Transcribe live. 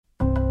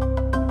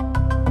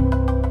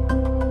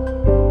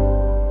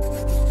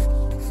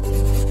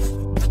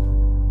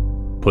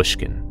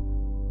Pushkin.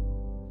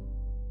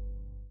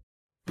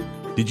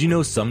 Did you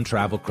know some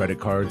travel credit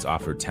cards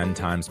offer 10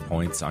 times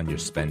points on your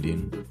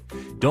spending?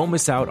 Don't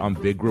miss out on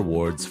big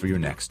rewards for your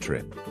next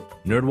trip.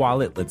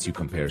 NerdWallet lets you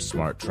compare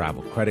smart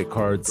travel credit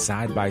cards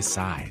side by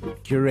side,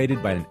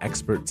 curated by an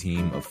expert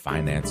team of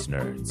finance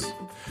nerds.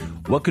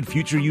 What could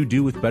future you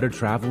do with better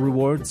travel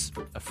rewards?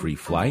 A free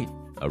flight?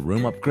 A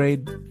room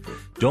upgrade?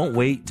 Don't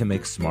wait to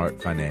make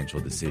smart financial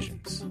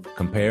decisions.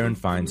 Compare and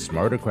find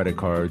smarter credit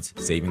cards,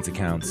 savings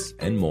accounts,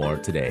 and more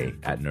today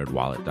at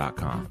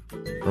nerdwallet.com.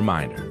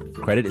 Reminder,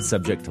 credit is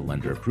subject to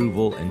lender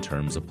approval and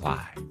terms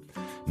apply.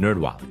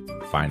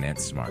 NerdWallet,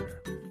 finance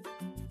smarter.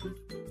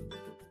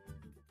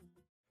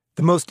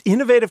 The most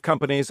innovative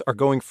companies are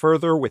going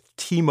further with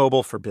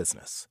T-Mobile for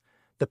Business.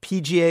 The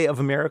PGA of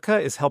America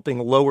is helping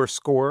lower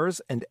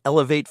scores and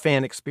elevate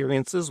fan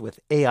experiences with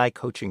AI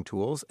coaching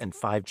tools and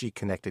 5G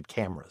connected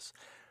cameras.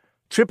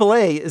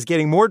 AAA is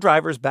getting more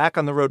drivers back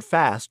on the road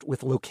fast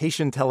with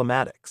location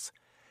telematics.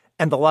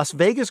 And the Las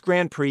Vegas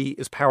Grand Prix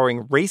is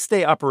powering race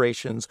day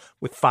operations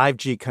with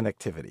 5G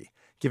connectivity,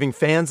 giving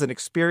fans an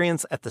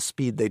experience at the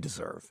speed they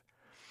deserve.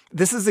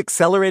 This is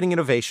accelerating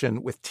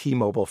innovation with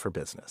T-Mobile for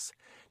Business.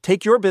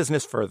 Take your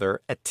business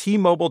further at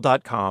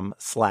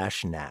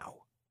T-Mobile.com/now.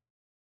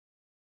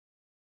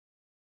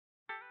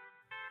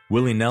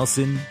 Willie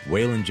Nelson,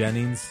 Waylon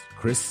Jennings,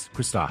 Chris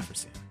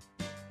Christopherson.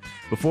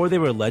 Before they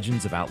were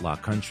legends of outlaw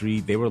country,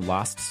 they were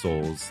lost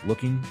souls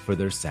looking for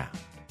their sound.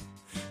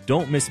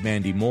 Don't miss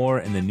Mandy Moore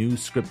in the new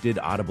scripted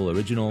Audible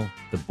original,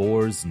 The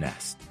Boar's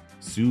Nest,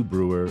 Sue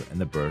Brewer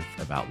and the Birth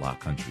of Outlaw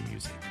Country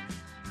Music.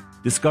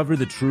 Discover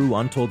the true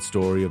untold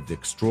story of the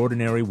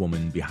extraordinary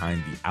woman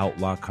behind the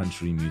outlaw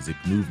country music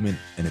movement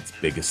and its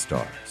biggest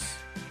stars.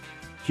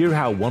 Hear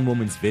how one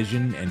woman's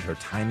vision and her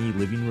tiny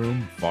living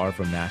room, far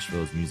from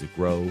Nashville's Music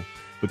Row,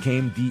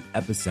 became the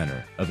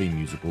epicenter of a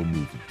musical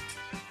movement.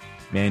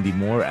 Mandy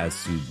Moore as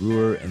Sue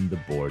Brewer in The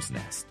Boar's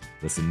Nest.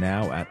 Listen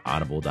now at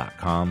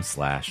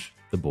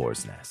audible.com/The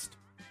Boar's Nest.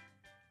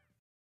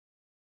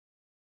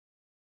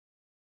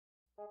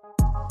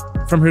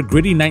 From her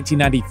gritty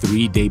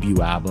 1993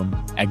 debut album,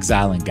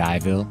 Exile in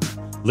Guyville,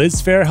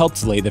 Liz Phair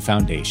helped lay the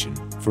foundation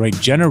for a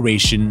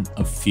generation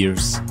of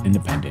fierce,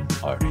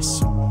 independent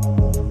artists.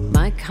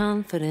 My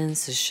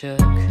confidence is shook.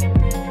 I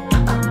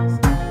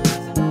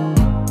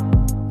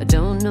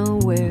don't know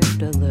where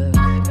to look.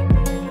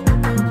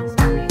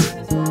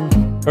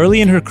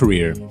 Early in her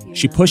career,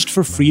 she pushed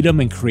for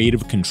freedom and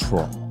creative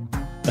control,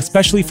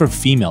 especially for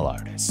female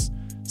artists,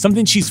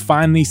 something she's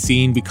finally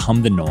seen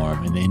become the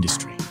norm in the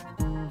industry.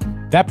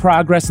 That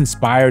progress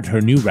inspired her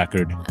new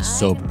record,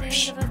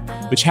 Soberish,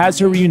 which has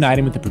her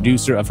reuniting with the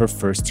producer of her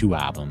first two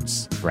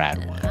albums,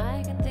 Brad Wood.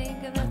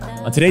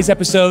 On today's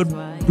episode,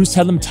 Bruce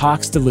Headlam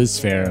talks to Liz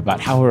Phair about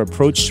how her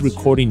approach to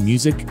recording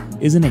music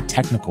isn't a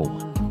technical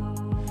one.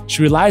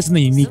 She relies on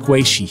the unique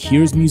way she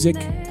hears music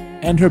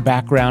and her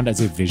background as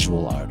a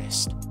visual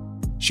artist.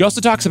 She also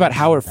talks about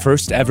how her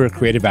first ever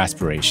creative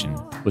aspiration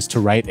was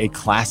to write a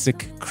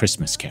classic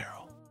Christmas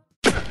carol.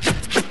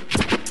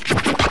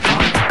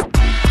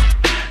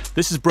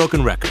 This is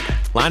Broken Record,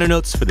 liner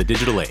notes for the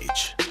digital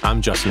age.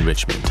 I'm Justin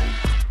Richmond.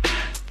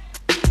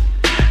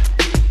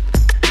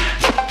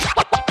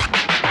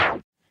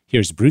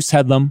 Here's Bruce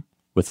Headlam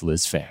with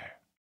Liz Phair.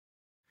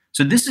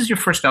 So this is your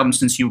first album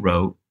since you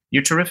wrote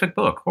your terrific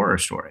book, Horror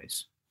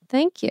Stories.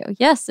 Thank you.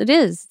 Yes, it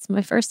is. It's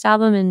my first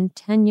album in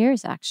 10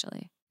 years,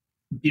 actually.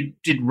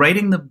 Did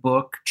writing the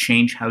book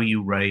change how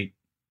you write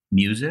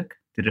music?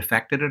 Did it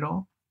affect it at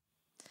all?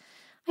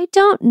 I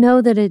don't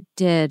know that it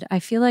did. I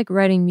feel like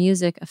writing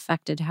music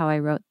affected how I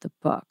wrote the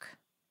book.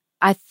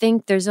 I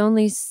think there's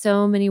only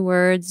so many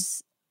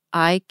words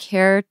I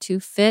care to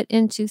fit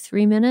into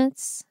 3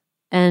 minutes.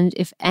 And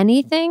if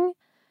anything,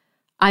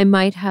 I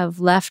might have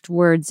left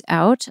words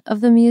out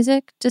of the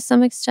music to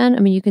some extent. I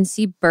mean, you can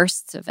see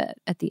bursts of it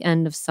at the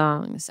end of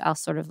songs. I'll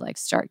sort of like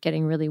start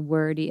getting really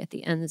wordy at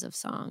the ends of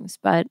songs.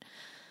 But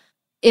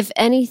if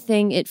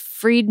anything, it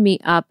freed me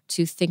up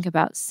to think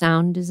about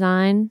sound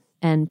design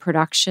and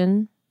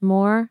production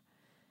more.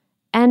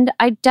 And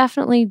I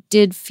definitely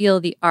did feel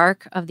the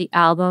arc of the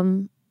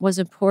album was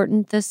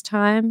important this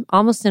time,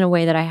 almost in a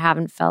way that I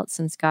haven't felt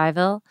since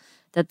Guyville,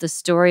 that the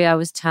story I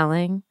was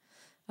telling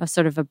of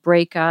sort of a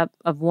breakup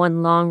of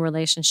one long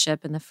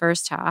relationship in the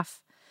first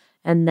half,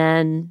 and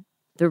then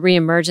the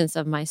reemergence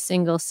of my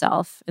single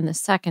self in the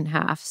second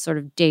half, sort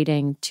of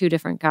dating two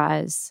different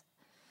guys.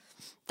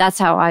 That's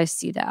how I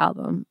see the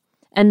album.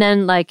 And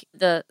then like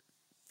the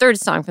third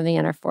song from the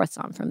end or fourth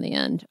song from the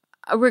end,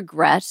 a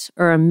regret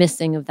or a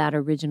missing of that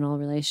original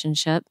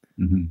relationship.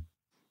 Mm-hmm.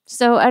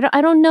 So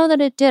I don't know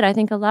that it did. I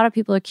think a lot of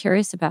people are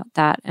curious about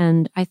that.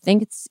 And I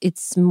think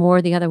it's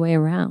more the other way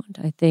around.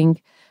 I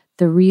think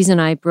the reason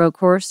I broke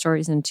Horror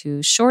Stories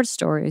into short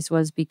stories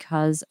was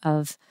because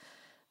of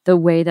the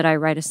way that I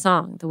write a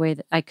song, the way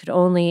that I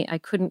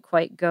couldn't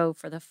quite go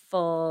for the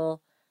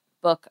full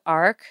book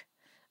arc.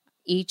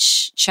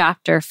 Each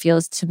chapter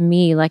feels to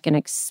me like an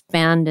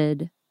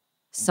expanded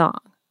song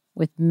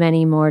with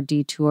many more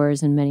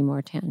detours and many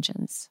more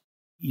tangents.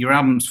 Your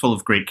album's full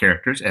of great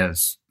characters,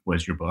 as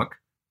was your book.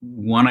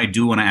 One I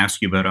do want to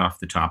ask you about off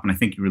the top, and I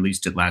think you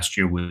released it last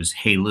year, was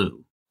Hey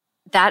Lou.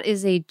 That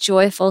is a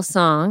joyful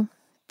song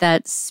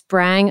that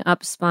sprang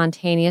up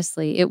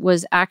spontaneously. It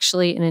was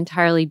actually an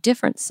entirely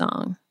different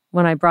song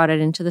when I brought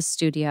it into the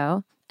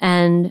studio.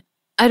 And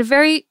I had a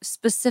very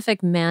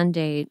specific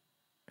mandate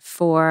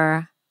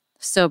for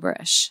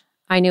Soberish.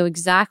 I knew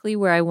exactly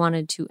where I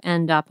wanted to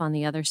end up on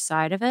the other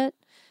side of it,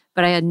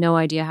 but I had no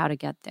idea how to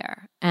get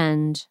there.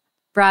 And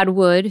Brad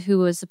Wood, who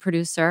was the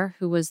producer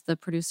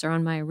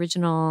on my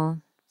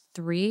original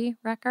 3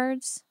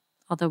 records,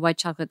 although White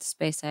Chocolate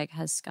Space Egg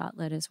has Scott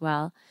Litt as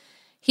well,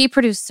 he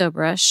produced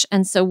Soberish.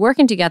 And so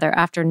working together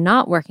after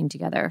not working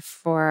together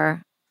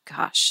for,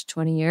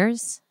 20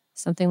 years,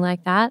 something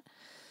like that,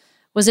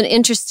 was an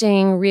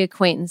interesting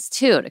reacquaintance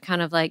too, to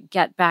kind of like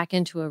get back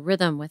into a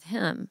rhythm with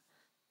him.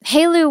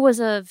 Hey Lou was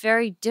a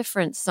very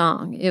different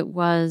song. It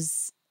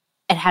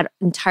had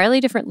entirely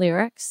different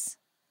lyrics,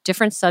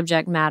 different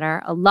subject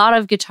matter, a lot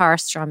of guitar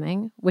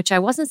strumming, which I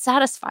wasn't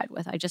satisfied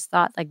with. I just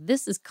thought, like,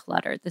 this is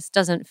cluttered. This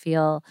doesn't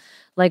feel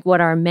like what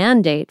our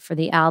mandate for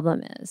the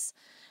album is.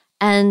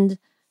 And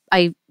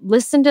I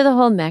listened to the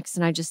whole mix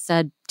and I just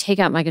said, take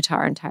out my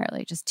guitar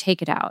entirely, just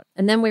take it out.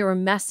 And then we were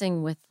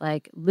messing with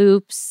like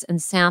loops and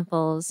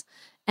samples.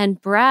 And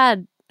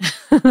Brad,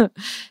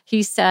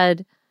 he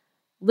said,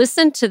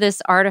 listen to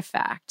this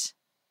artifact.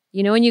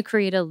 You know, when you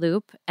create a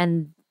loop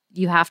and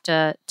you have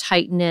to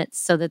tighten it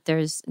so that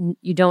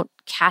you don't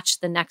catch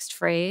the next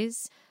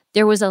phrase.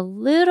 There was a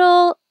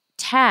little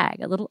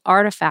tag, a little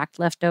artifact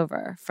left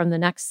over from the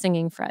next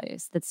singing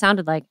phrase that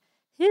sounded like,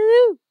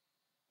 hello,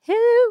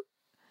 hello.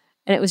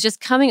 And it was just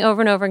coming over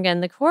and over again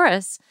in the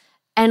chorus.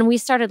 And we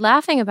started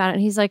laughing about it.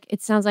 And he's like,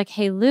 it sounds like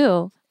Hey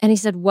Lou. And he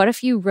said, what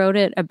if you wrote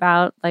it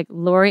about like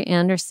Laurie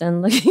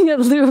Anderson looking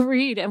at Lou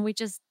Reed? And we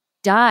just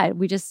died.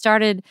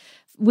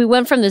 We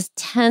went from this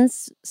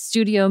tense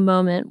studio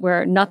moment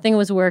where nothing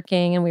was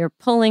working and we were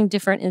pulling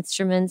different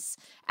instruments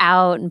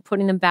out and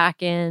putting them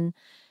back in.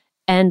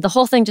 And the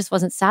whole thing just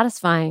wasn't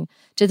satisfying,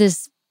 to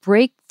this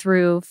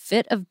breakthrough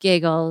fit of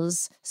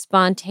giggles,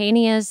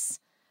 spontaneous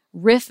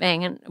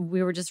riffing. And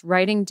we were just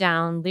writing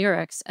down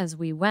lyrics as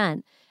we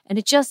went. And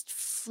it just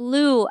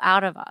flew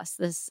out of us,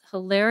 this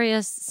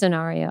hilarious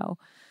scenario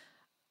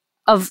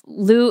of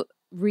Lou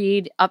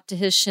Reed up to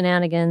his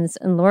shenanigans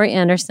and Laurie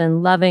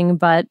Anderson loving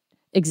but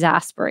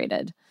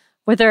exasperated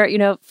with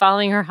her,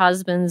 following her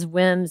husband's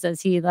whims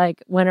as he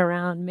like went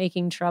around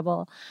making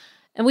trouble.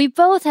 And we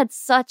both had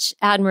such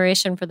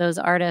admiration for those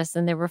artists,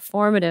 and they were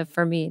formative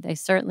for me. They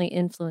certainly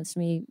influenced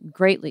me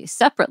greatly,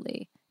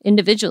 separately,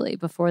 individually,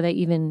 before they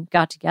even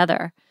got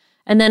together.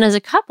 And then as a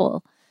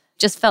couple,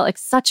 just felt like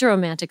such a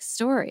romantic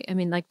story. I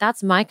mean, like,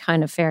 that's my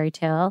kind of fairy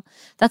tale.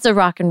 That's a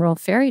rock and roll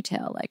fairy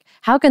tale. Like,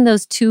 how can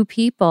those two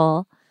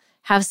people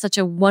have such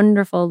a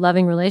wonderful,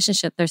 loving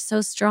relationship? They're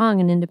so strong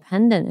and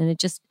independent, and it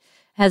just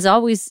has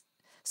always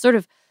sort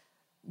of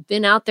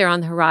been out there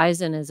on the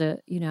horizon as a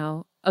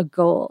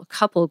goal, a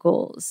couple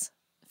goals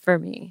for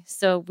me.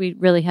 So we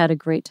really had a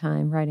great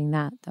time writing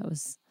that. That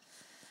was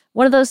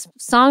one of those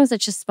songs that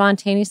just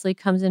spontaneously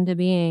comes into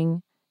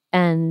being,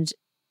 and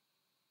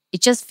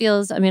it just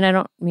feels, I mean, I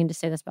don't mean to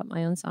say this about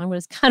my own song, but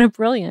it's kind of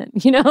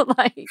brilliant,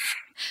 like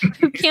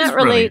who can't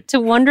relate to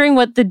wondering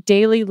what the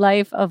daily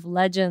life of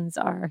legends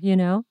are,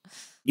 In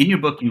your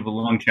book, you have a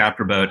long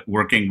chapter about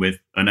working with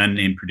an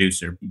unnamed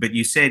producer, but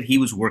you said he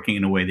was working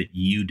in a way that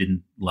you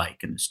didn't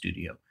like in the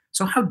studio.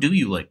 So how do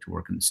you like to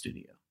work in the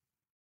studio?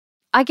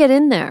 I get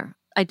in there.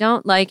 I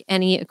don't like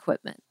any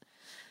equipment.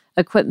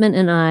 Equipment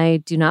and I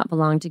do not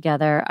belong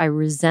together. I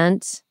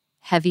resent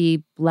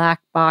heavy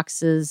black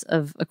boxes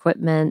of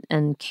equipment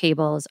and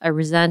cables. I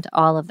resent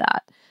all of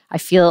that. I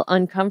feel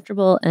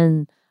uncomfortable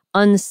and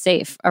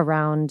unsafe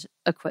around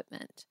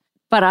equipment.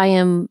 But I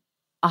am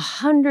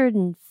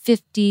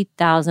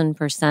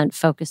 150,000%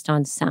 focused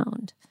on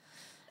sound.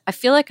 I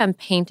feel like I'm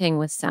painting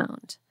with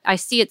sound. I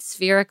see it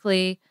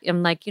spherically.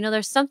 I'm like,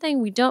 there's something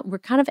we're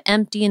kind of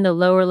empty in the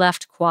lower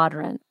left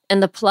quadrant.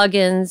 And the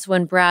plugins,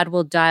 when Brad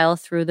will dial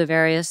through the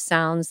various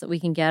sounds that we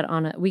can get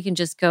on it, we can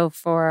just go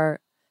for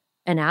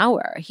an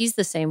hour. He's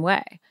the same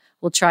way.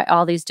 We'll try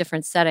all these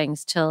different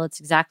settings till it's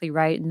exactly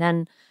right. And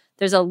then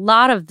there's a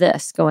lot of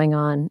this going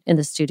on in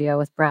the studio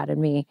with Brad and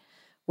me,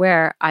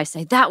 where I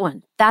say, that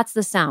one, that's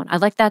the sound. I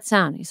like that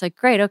sound. He's like,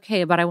 great,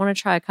 okay, but I want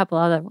to try a couple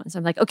other ones.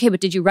 I'm like, okay, but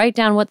did you write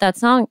down what that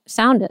sound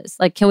is?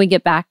 Like, can we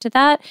get back to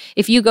that?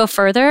 If you go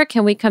further,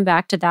 can we come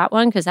back to that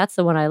one? Because that's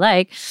the one I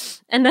like.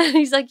 And then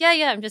he's like,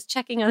 yeah, I'm just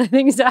checking other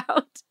things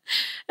out.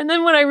 And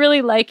then when I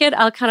really like it,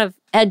 I'll kind of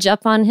edge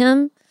up on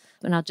him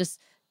and I'll just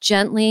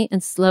gently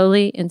and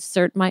slowly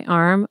insert my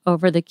arm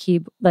over the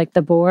key, like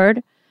the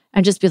board,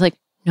 and just be like,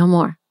 no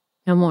more,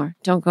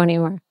 don't go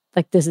anywhere.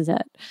 Like, this is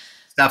it.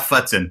 Stop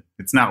futzing.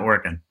 It's not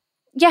working.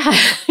 Yeah.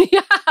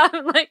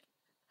 I'm like,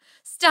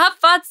 stop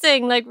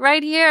futzing, like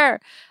right here.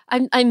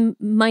 I'm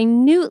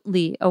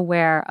minutely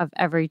aware of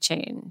every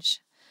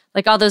change.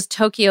 Like all those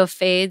Tokyo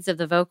fades of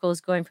the vocals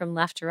going from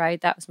left to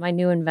right. That was my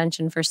new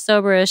invention for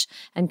Soberish.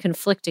 And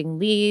conflicting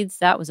leads.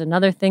 That was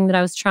another thing that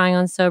I was trying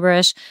on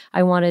Soberish.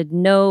 I wanted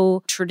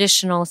no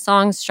traditional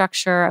song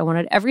structure. I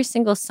wanted every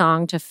single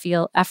song to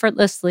feel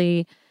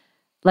effortlessly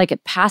like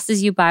it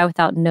passes you by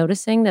without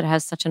noticing that it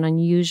has such an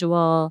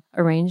unusual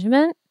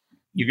arrangement.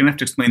 You're going to have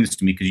to explain this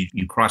to me because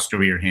you crossed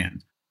over your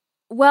hands.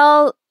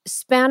 Well,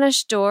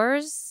 Spanish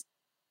Doors,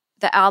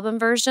 the album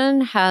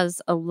version,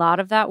 has a lot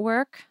of that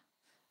work.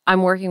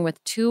 I'm working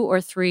with 2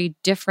 or 3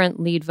 different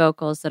lead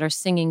vocals that are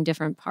singing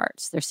different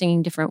parts. They're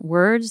singing different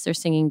words. They're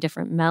singing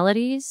different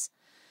melodies.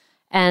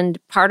 And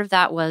part of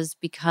that was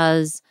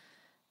because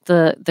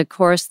the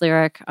chorus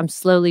lyric, I'm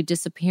slowly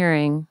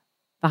disappearing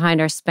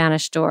behind our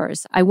Spanish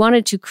doors. I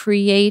wanted to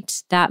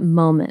create that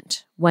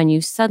moment when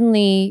you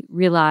suddenly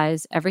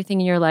realize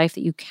everything in your life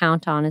that you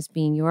count on as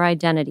being your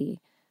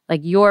identity, like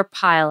your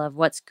pile of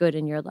what's good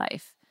in your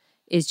life,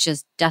 is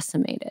just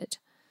decimated.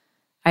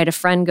 I had a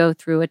friend go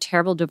through a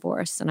terrible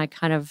divorce, and I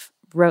kind of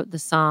wrote the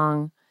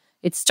song.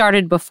 It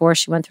started before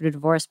she went through the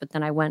divorce, but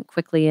then I went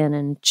quickly in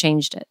and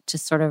changed it to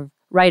sort of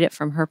write it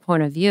from her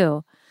point of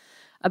view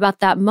about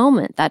that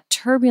moment, that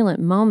turbulent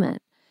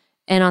moment.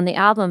 And on the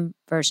album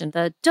version,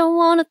 the don't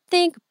want to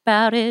think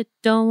about it,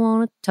 don't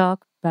want to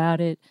talk about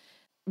it.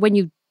 When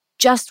you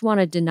just want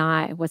to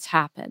deny what's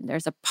happened,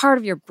 there's a part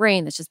of your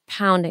brain that's just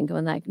pounding,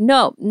 going like,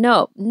 no,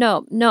 no,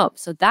 no, no.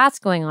 So that's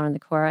going on in the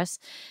chorus.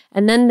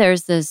 And then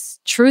there's this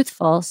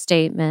truthful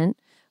statement,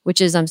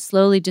 which is I'm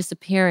slowly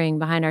disappearing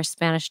behind our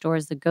Spanish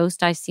doors. The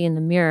ghost I see in the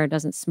mirror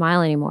doesn't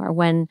smile anymore.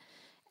 When,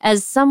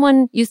 as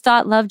someone you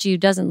thought loved you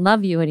doesn't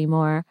love you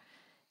anymore,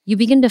 you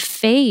begin to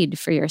fade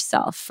for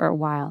yourself for a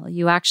while.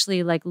 You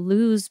actually like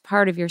lose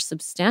part of your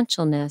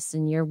substantialness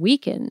and you're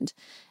weakened.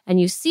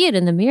 And you see it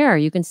in the mirror.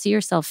 You can see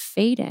yourself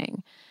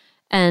fading.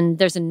 And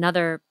there's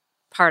another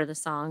part of the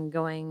song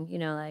going,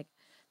 like,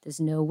 there's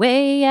no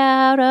way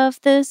out of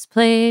this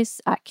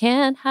place. I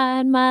can't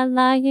hide my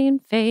lying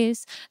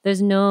face.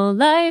 There's no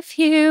life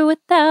here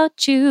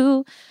without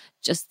you.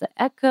 Just the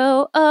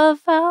echo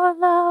of our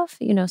love.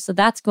 So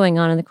that's going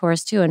on in the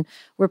chorus too. And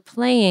we're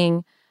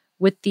playing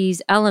with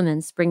these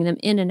elements, bringing them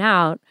in and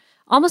out,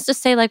 almost to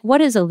say, like,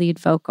 what is a lead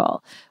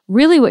vocal?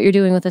 Really what you're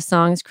doing with a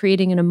song is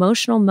creating an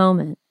emotional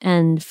moment.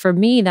 And for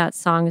me, that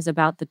song is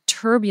about the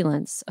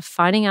turbulence of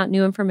finding out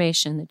new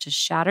information that just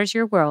shatters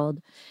your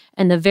world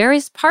and the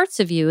various parts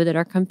of you that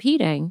are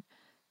competing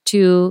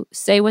to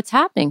say what's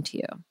happening to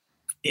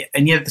you.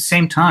 And yet at the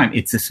same time,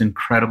 it's this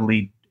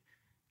incredibly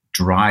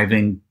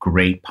driving,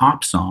 great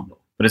pop song,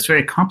 but it's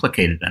very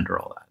complicated under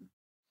all that.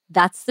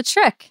 That's the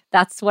trick.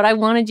 That's what I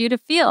wanted you to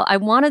feel. I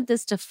wanted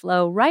this to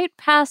flow right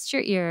past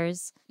your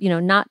ears,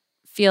 not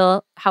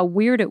feel how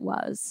weird it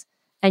was.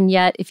 And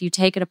yet, if you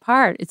take it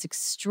apart, it's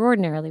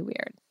extraordinarily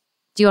weird.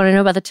 Do you want to know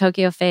about the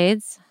Tokyo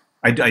fades?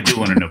 I do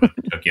want to know about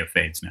the Tokyo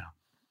fades now.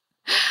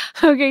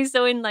 Okay,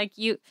 so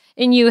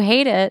in You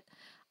Hate It,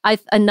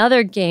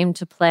 another game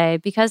to play,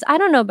 because I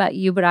don't know about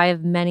you, but I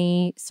have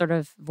many sort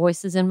of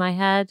voices in my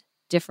head,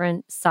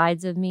 different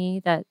sides of me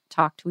that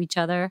talk to each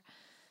other.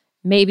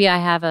 Maybe I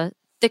have a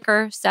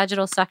thicker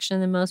sagittal section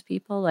than most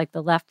people, like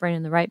the left brain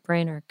and the right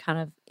brain are kind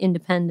of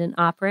independent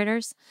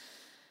operators.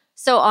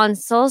 So on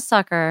Soul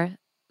Sucker,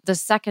 the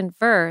second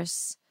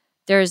verse,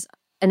 there's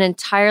an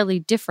entirely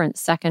different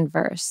second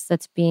verse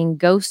that's being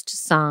ghost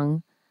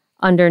sung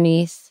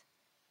underneath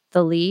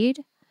the lead,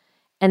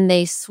 and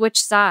they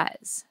switch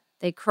sides.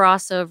 They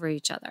cross over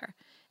each other.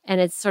 And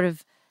it's sort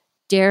of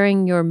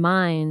daring your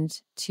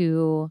mind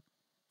to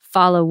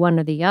follow one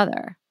or the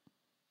other.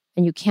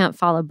 And you can't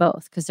follow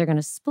both because they're going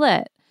to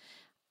split.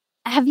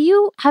 Have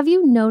you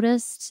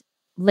noticed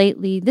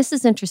lately, this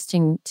is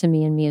interesting to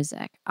me in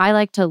music, I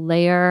like to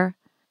layer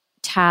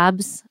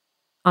tabs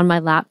on my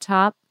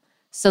laptop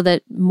so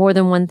that more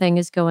than one thing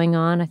is going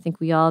on. I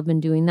think we all have been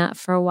doing that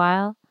for a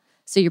while.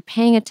 So you're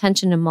paying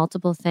attention to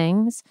multiple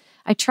things.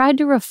 I tried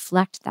to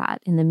reflect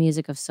that in the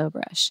music of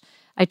Soberish.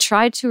 I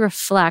tried to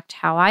reflect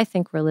how I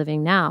think we're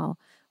living now,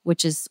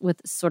 which is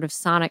with sort of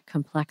sonic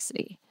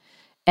complexity,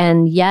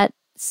 and yet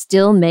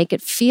still make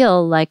it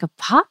feel like a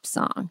pop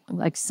song,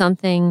 like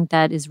something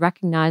that is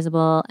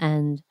recognizable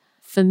and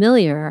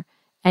familiar,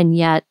 and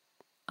yet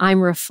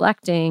I'm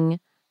reflecting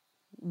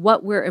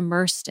what we're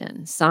immersed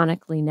in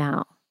sonically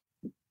now.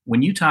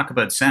 When you talk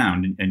about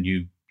sound, and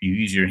you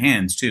use your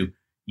hands too,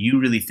 you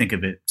really think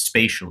of it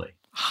spatially.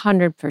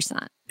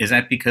 100%. Is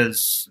that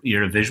because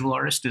you're a visual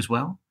artist as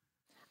well?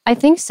 I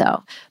think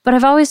so. But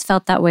I've always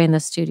felt that way in the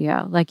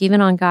studio. Like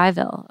even on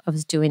Guyville, I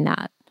was doing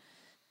that.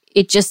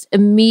 It just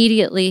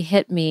immediately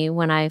hit me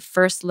when I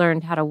first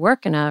learned how to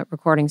work in a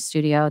recording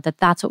studio that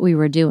that's what we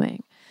were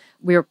doing.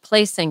 We were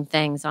placing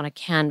things on a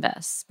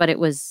canvas, but it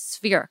was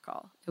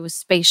spherical. It was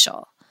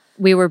spatial.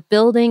 We were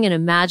building an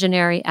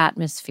imaginary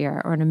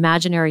atmosphere or an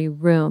imaginary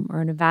room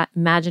or an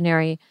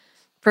imaginary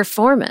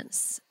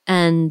performance.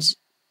 And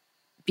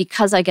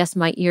because I guess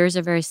my ears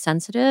are very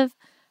sensitive,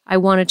 I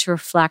wanted to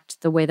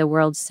reflect the way the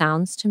world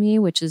sounds to me,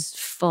 which is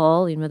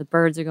full. The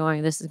birds are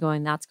going, this is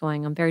going, that's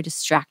going. I'm very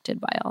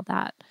distracted by all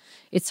that.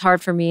 it's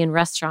hard for me in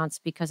restaurants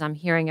because I'm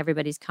hearing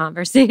everybody's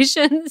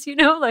conversations,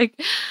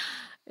 like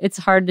it's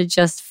hard to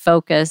just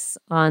focus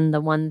on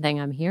the one thing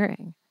I'm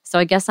hearing. So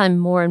I guess I'm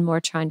more and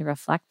more trying to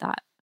reflect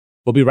that.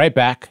 We'll be right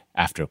back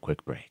after a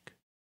quick break.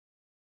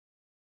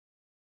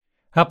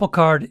 Apple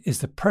Card is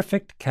the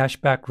perfect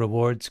cashback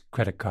rewards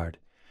credit card.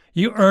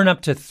 You earn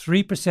up to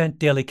 3%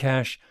 daily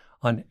cash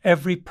on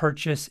every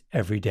purchase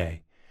every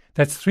day.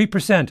 That's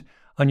 3%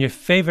 on your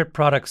favorite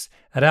products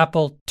at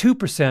Apple,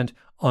 2%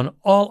 on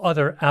all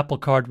other Apple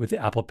Card with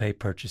Apple Pay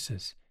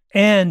purchases,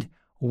 and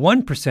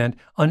 1%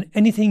 on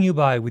anything you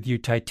buy with your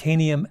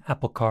titanium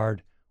Apple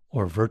Card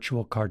or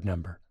virtual card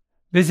number.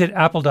 Visit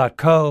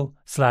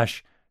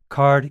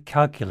apple.co/card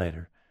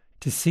calculator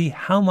to see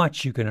how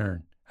much you can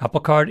earn.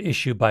 Apple Card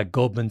issued by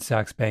Goldman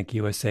Sachs Bank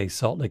USA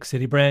Salt Lake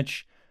City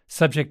branch,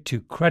 subject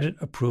to credit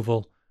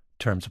approval.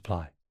 Terms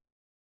apply.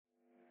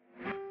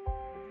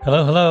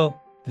 Hello.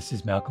 This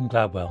is Malcolm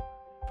Gladwell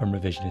from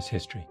Revisionist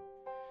History.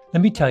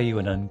 Let me tell you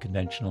an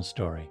unconventional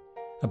story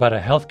about a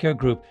healthcare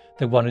group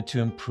that wanted to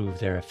improve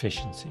their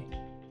efficiency.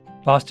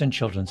 Boston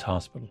Children's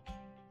Hospital.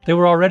 They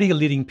were already a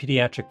leading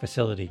pediatric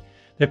facility.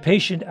 Their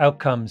patient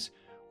outcomes,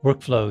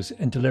 workflows,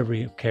 and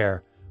delivery of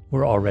care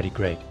were already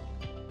great.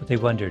 But they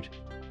wondered,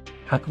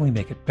 how can we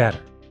make it better?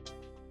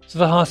 So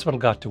the hospital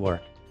got to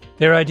work.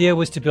 Their idea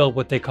was to build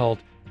what they called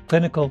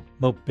clinical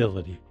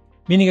mobility,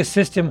 meaning a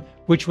system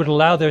which would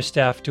allow their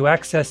staff to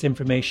access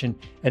information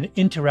and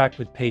interact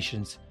with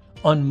patients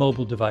on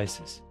mobile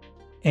devices,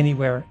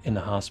 anywhere in the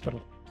hospital.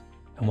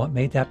 And what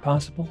made that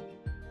possible?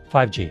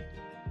 5G.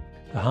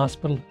 The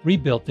hospital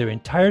rebuilt their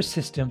entire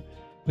system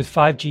with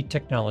 5G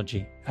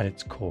technology at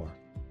its core.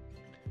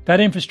 That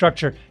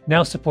infrastructure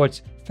now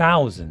supports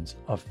thousands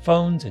of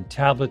phones and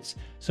tablets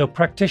so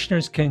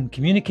practitioners can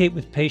communicate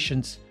with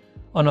patients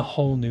on a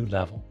whole new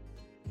level.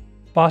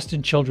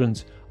 Boston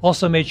Children's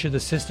also made sure the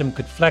system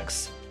could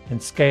flex and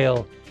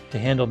scale to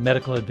handle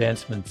medical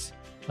advancements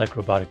like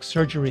robotic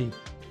surgery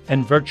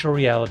and virtual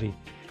reality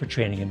for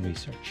training and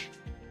research.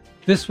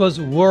 This was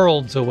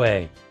worlds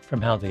away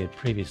from how they had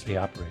previously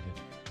operated.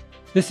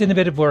 This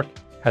innovative work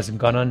hasn't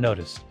gone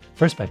unnoticed,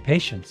 first by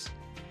patients,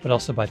 but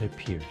also by their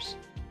peers.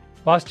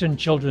 Boston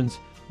Children's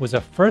was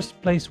a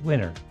first-place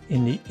winner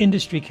in the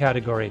industry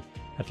category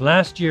at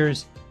last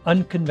year's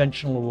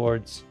Unconventional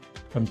Awards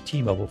from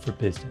T-Mobile for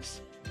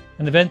Business,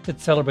 an event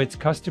that celebrates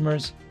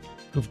customers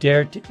who've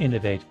dared to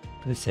innovate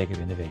for the sake of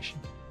innovation.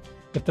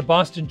 If the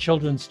Boston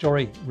Children's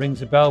story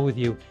rings a bell with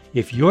you,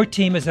 if your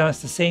team has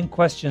asked the same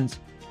questions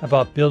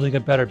about building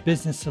a better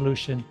business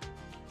solution,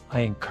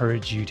 I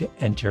encourage you to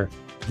enter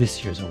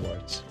this year's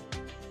awards.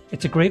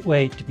 It's a great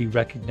way to be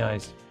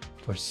recognized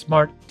for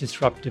smart,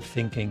 disruptive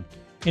thinking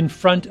in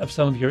front of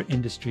some of your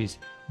industry's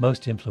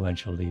most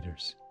influential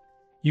leaders.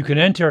 You can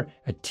enter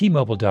at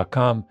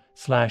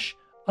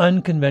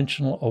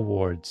tmobile.com/unconventional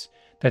awards.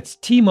 That's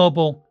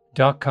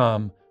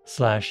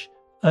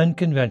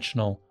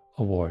tmobile.com/unconventional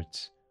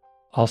awards.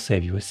 I'll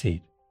save you a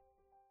seat.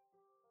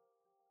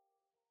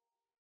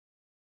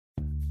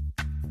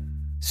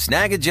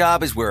 Snag a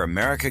Job is where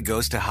America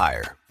goes to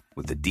hire,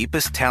 with the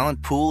deepest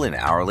talent pool in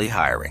hourly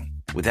hiring.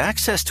 With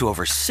access to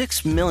over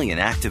 6 million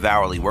active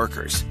hourly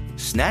workers,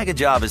 Snag a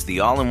Job is the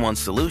all-in-one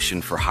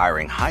solution for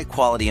hiring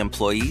high-quality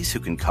employees who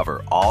can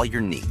cover all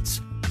your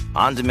needs.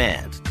 On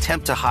demand,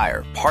 temp to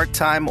hire,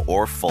 part-time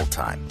or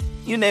full-time.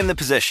 You name the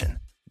position.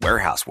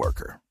 Warehouse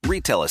worker,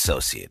 retail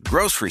associate,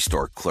 grocery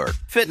store clerk,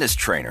 fitness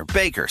trainer,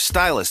 baker,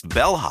 stylist,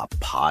 bellhop,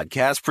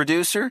 podcast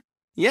producer.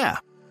 Yeah,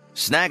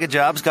 Snag a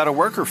Job's got a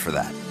worker for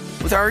that.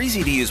 With our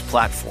easy-to-use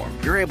platform,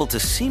 you're able to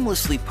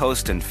seamlessly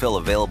post and fill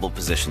available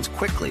positions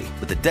quickly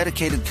with a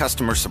dedicated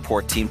customer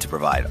support team to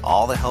provide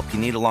all the help you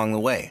need along the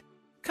way.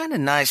 Kind of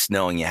nice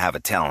knowing you have a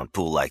talent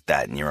pool like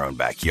that in your own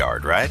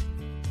backyard, right?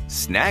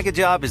 Snag a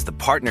Job is the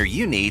partner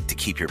you need to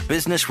keep your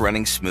business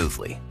running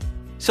smoothly.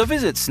 So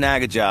visit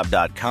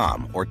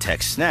snagajob.com or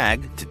text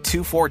snag to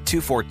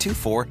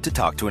 242424 to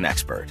talk to an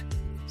expert.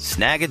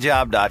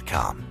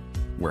 Snagajob.com,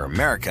 where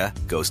America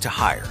goes to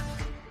hire.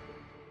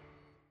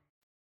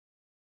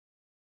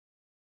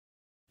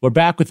 We're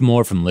back with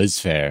more from Liz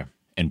Phair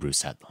and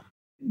Bruce Headlam.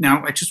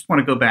 Now, I just want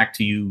to go back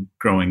to you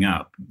growing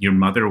up. Your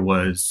mother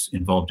was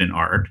involved in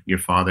art. Your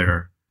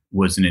father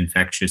was an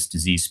infectious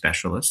disease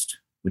specialist,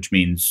 which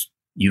means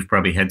you've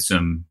probably had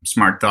some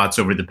smart thoughts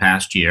over the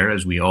past year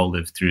as we all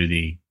lived through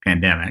the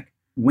pandemic.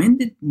 When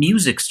did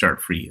music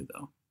start for you,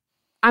 though?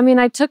 I mean,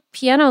 I took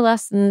piano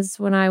lessons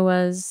when I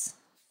was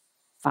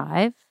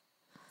 5.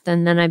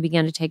 And then I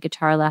began to take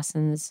guitar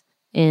lessons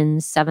in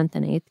 7th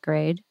and 8th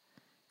grade.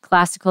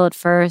 Classical at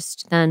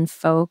first, then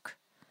folk.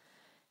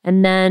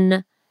 And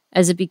then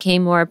as it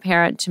became more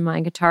apparent to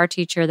my guitar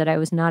teacher that I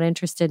was not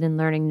interested in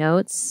learning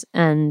notes,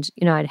 and,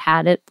 I'd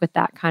had it with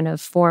that kind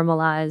of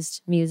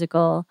formalized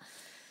musical.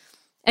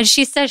 And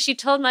she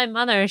told my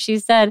mother, she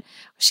said,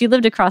 she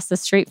lived across the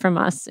street from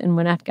us in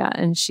Winnetka,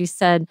 and she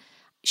said,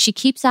 she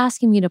keeps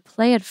asking me to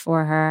play it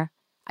for her.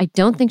 I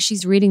don't think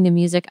she's reading the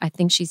music. I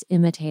think she's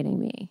imitating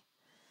me.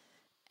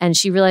 And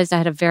she realized I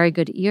had a very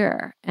good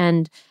ear.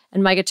 And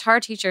my guitar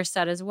teacher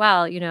said as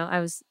well, I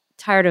was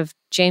tired of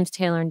James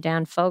Taylor and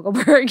Dan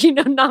Fogelberg,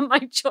 not my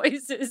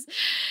choices.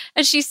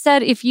 And she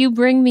said, if you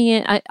bring me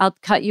in, I'll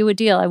cut you a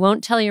deal. I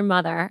won't tell your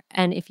mother.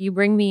 And if you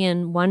bring me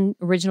in one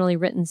originally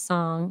written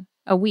song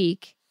a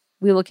week,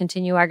 we will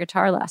continue our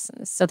guitar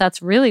lessons. So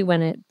that's really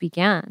when it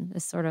began,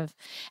 this sort of,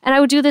 and I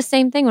would do the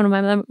same thing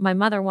when my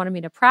mother wanted me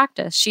to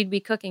practice. She'd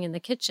be cooking in the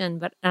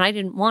kitchen, and I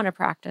didn't want to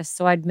practice.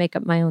 So I'd make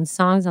up my own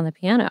songs on the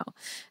piano.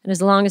 And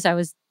as long as I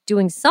was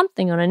doing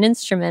something on an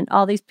instrument,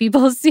 all these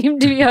people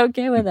seemed to be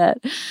okay with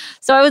it.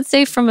 So I would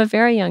say from a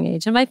very young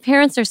age. And my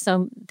parents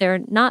they're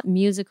not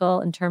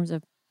musical in terms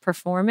of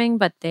performing,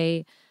 but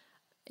they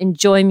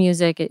enjoy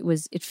music.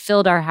 It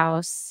filled our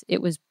house.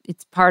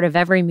 It's part of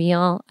every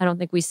meal. I don't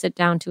think we sit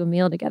down to a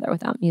meal together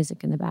without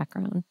music in the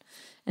background.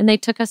 And they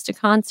took us to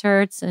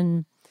concerts,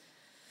 and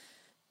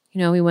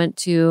we went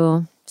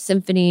to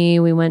symphony,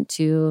 we went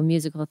to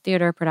musical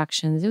theater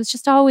productions. It was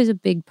just always a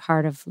big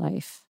part of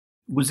life.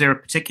 Was there a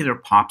particular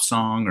pop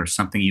song or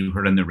something you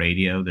heard on the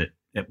radio that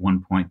at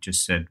one point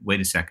just said, wait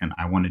a second,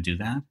 I want to do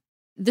that?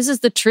 This is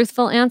the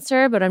truthful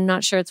answer, but I'm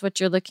not sure it's what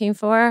you're looking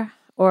for.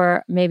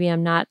 Or maybe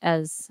I'm not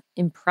as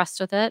impressed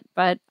with it.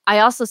 But I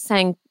also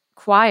sang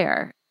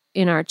choir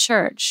in our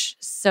church.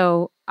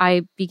 So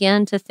I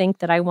began to think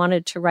that I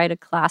wanted to write a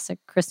classic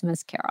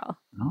Christmas carol.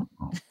 Oh.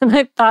 And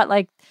I thought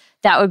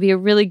that would be a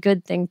really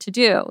good thing to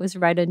do, was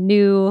write a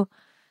new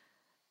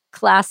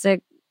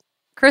classic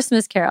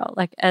Christmas carol,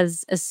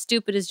 as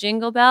stupid as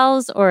Jingle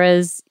Bells or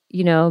as,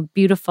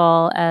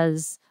 beautiful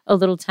as A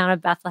Little Town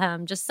of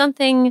Bethlehem. Just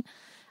something.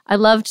 I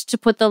loved to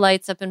put the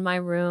lights up in my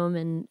room,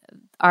 and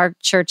our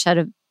church had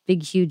a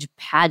big, huge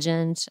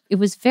pageant. It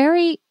was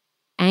very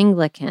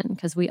Anglican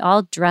because we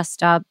all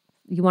dressed up.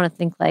 You want to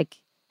think like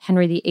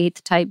Henry VIII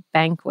type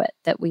banquet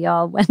that we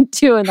all went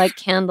to, and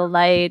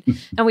candlelight.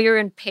 And we were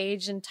in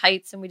page and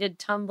tights, and we did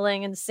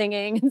tumbling and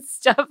singing and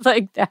stuff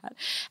like that.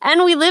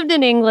 And we lived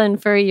in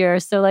England for a year.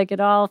 So it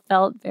all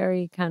felt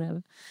very kind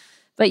of,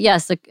 but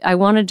yes, I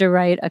wanted to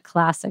write a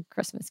classic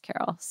Christmas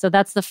carol. So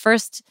that's the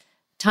first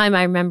time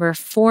I remember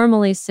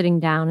formally sitting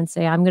down and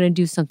say, I'm going to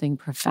do something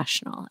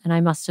professional. And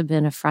I must have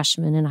been a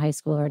freshman in high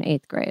school or in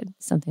 8th grade,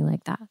 something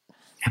like that.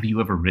 Have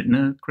you ever written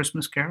a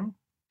Christmas carol?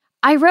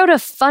 I wrote a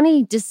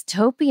funny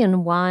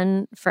dystopian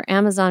one for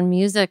Amazon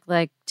Music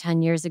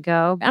 10 years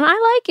ago, and I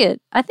like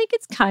it. I think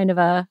it's kind of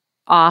a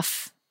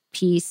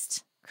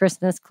off-piste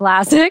Christmas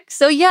classic.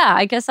 So yeah,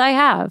 I guess I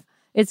have.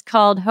 It's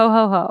called Ho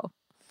Ho Ho.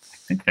 I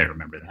think I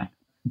remember that.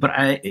 But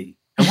I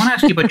want to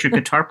ask you about your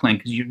guitar playing,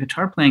 because your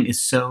guitar playing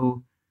is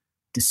so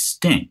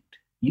distinct.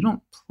 You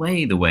don't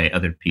play the way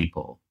other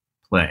people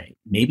play.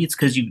 Maybe it's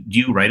because do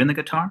you write on the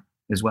guitar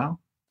as well?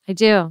 I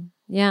do,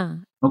 yeah.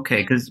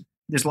 Okay, because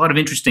there's a lot of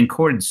interesting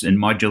chords and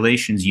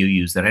modulations you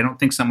use that I don't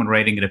think someone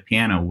writing at a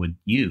piano would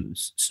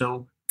use.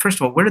 So first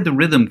of all, where did the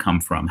rhythm come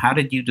from? How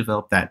did you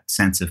develop that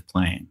sense of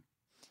playing?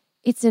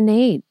 It's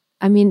innate.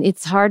 I mean,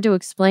 it's hard to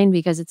explain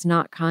because it's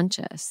not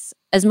conscious.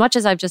 As much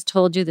as I've just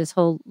told you this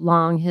whole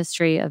long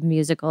history of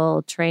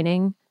musical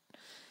training,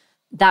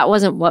 that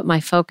wasn't what my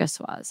focus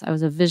was. I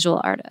was a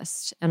visual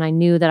artist, and I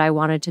knew that I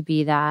wanted to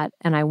be that,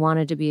 and I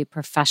wanted to be a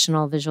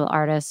professional visual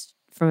artist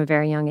from a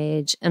very young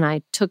age, and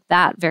I took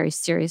that very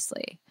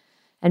seriously.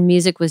 And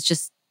music was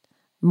just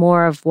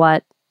more of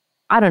what,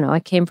 I don't know, I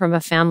came from a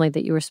family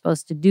that you were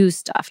supposed to do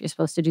stuff. You're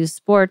supposed to do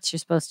sports, you're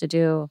supposed to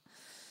do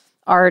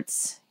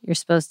arts, you're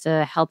supposed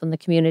to help in the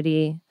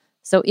community.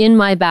 So in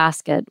my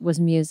basket was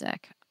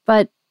music.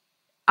 But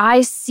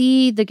I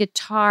see the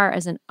guitar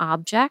as an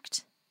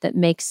object that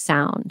makes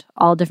sound.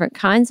 All different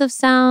kinds of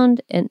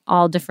sound, and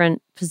all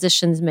different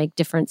positions make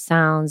different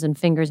sounds, and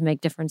fingers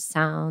make different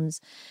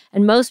sounds.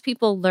 And most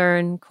people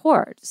learn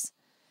chords.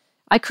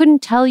 I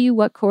couldn't tell you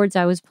what chords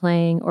I was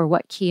playing or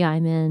what key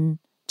I'm in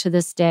to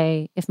this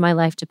day if my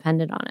life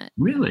depended on it.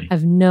 Really? I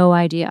have no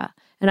idea.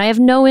 And I have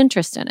no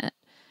interest in it.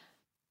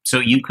 So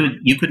you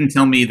couldn't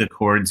tell me the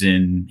chords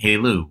in Hey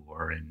Lou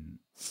or in...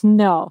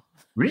 No.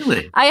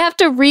 Really? I have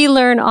to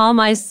relearn all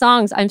my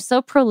songs. I'm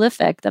so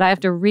prolific that I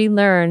have to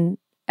relearn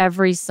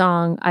every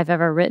song I've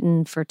ever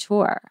written for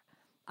tour.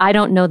 I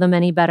don't know them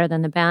any better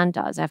than the band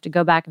does. I have to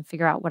go back and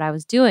figure out what I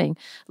was doing.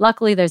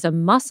 Luckily, there's a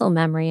muscle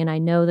memory, and I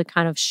know the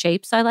kind of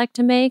shapes I like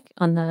to make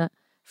on the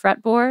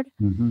fretboard.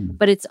 Mm-hmm.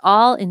 But it's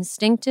all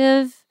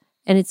instinctive,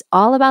 and it's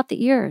all about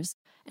the ears.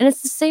 And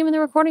it's the same in the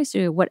recording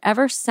studio.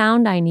 Whatever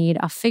sound I need,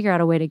 I'll figure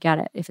out a way to get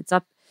it. If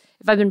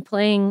I've been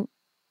playing,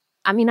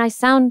 I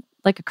sound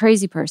like a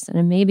crazy person,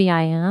 and maybe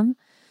I am,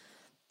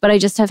 but I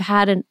just have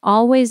had an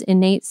always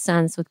innate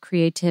sense with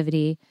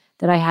creativity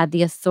that I had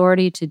the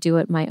authority to do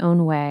it my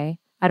own way.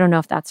 I don't know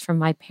if that's from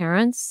my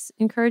parents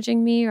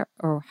encouraging me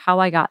or how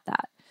I got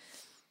that.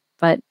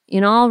 But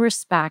in all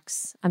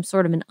respects, I'm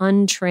sort of an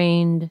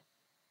untrained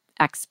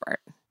expert.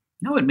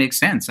 No, it makes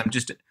sense. I'm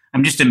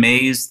just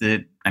amazed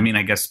that,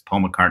 I guess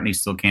Paul McCartney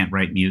still can't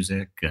write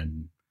music,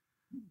 and,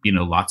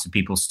 lots of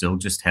people still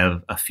just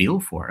have a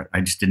feel for it.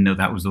 I just didn't know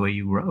that was the way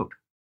you wrote.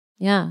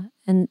 Yeah.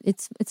 And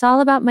it's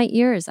all about my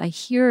ears. I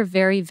hear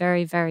very,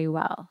 very, very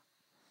well.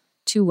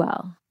 Too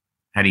well.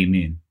 How do you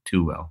mean,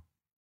 too well?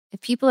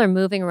 If people are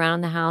moving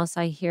around the house,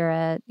 I hear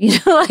it.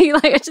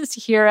 Like I just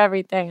hear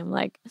everything. I'm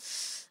like,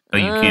 Oh,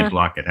 you can't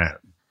block it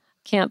out.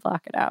 Can't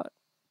block it out.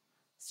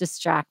 It's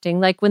distracting.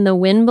 Like when the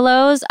wind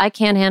blows, I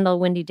can't handle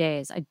windy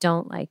days. I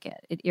don't like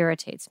it. It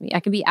irritates me. I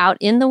can be out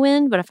in the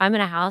wind, but if I'm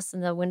in a house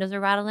and the windows are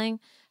rattling,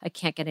 I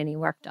can't get any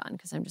work done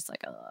because I'm just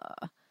like,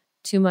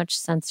 too much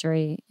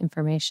sensory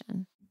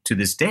information. To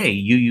this day,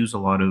 you use a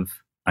lot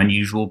of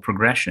unusual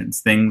progressions,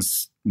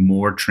 things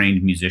more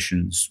trained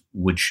musicians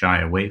would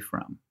shy away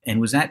from. And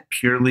was that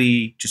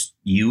purely just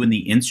you and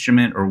the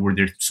instrument, or were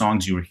there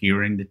songs you were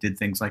hearing that did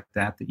things like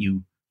that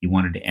you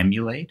wanted to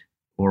emulate?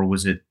 Or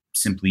was it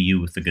simply you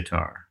with the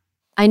guitar?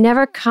 I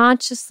never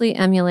consciously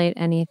emulate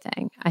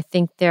anything. I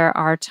think there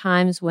are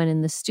times when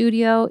in the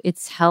studio,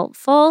 it's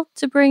helpful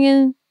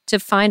to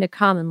find a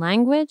common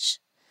language.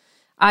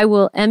 I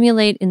will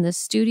emulate in the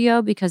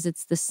studio because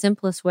it's the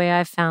simplest way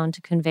I've found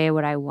to convey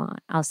what I want.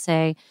 I'll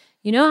say,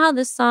 you know how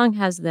this song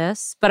has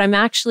this, but I'm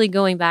actually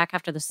going back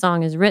after the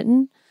song is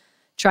written,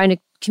 trying to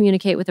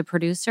communicate with a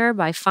producer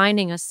by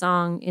finding a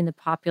song in the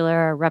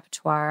popular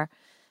repertoire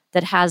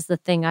that has the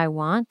thing I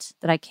want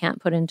that I can't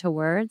put into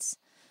words.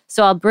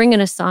 So I'll bring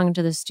in a song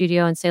to the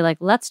studio and say, like,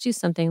 let's do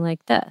something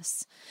like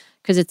this,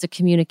 because it's a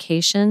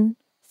communication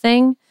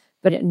thing,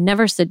 but it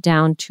never sit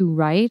down to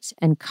write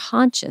and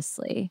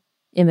consciously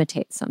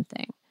imitate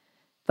something.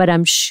 But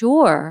I'm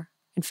sure,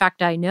 in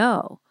fact, I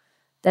know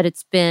that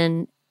it's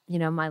been,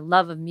 my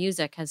love of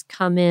music has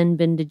come in,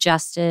 been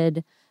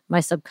digested,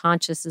 my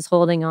subconscious is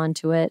holding on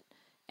to it,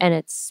 and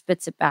it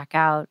spits it back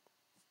out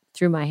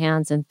through my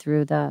hands and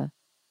through the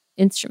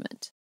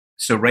instrument.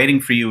 So writing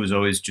for you was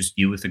always just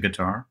you with the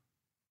guitar?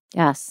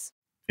 Yes.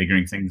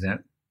 Figuring things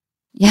out?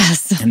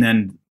 Yes. And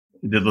then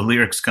did the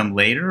lyrics come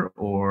later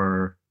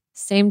or?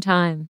 Same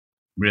time.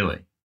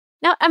 Really?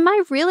 Now, am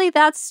I really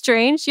that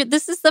strange?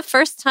 This is the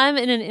first time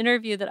in an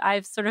interview that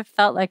I've sort of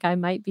felt like I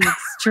might be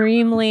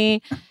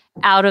extremely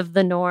out of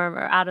the norm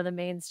or out of the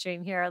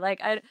mainstream here.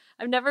 Like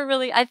I've never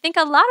really, I think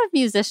a lot of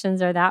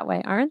musicians are that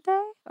way, aren't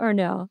they? Or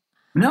no?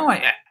 No,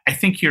 I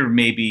think you're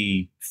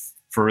maybe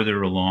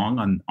further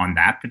along on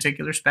that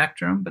particular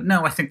spectrum. But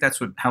no, I think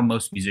that's how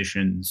most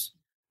musicians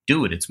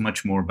do it. It's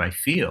much more by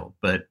feel,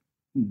 but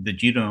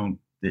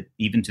that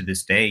even to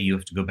this day, you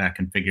have to go back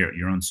and figure out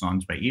your own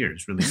songs by ear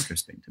is really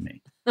interesting to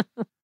me. Do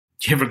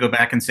you ever go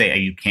back and say,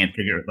 you can't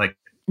figure it? Like,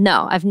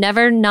 no, I've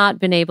never not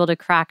been able to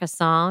crack a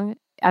song.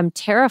 I'm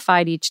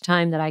terrified each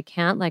time that I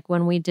can't. Like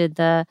when we did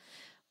the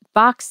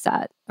box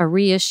set, a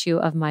reissue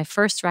of my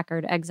first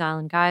record, Exile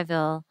in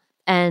Guyville,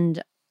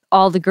 and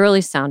all the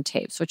Girly Sound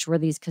tapes, which were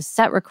these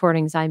cassette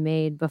recordings I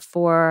made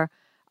before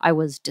I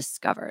was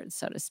discovered,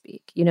 so to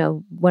speak.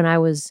 When I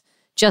was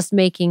just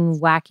making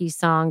wacky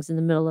songs in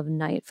the middle of the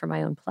night for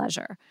my own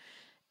pleasure.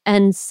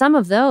 And some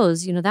of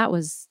those, that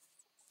was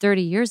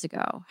 30 years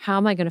ago. How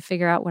am I going to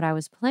figure out what I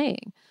was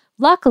playing?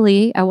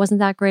 Luckily, I wasn't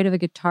that great of a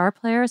guitar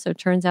player, so it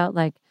turns out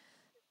like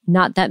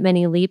not that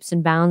many leaps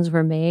and bounds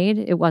were made.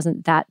 It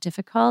wasn't that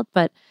difficult,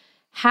 but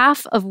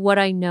half of what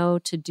I know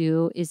to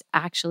do is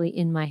actually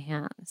in my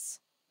hands.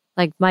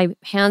 Like my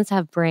hands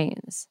have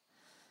brains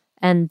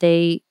and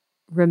they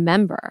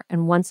remember.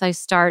 And once I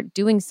start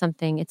doing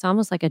something, it's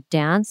almost like a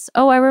dance.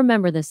 Oh, I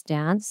remember this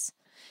dance.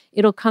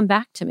 It'll come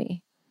back to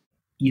me.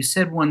 You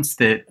said once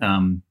that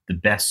the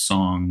best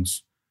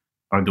songs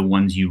are the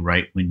ones you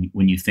write when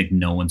you think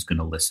no one's going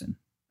to listen.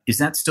 Is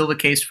that still the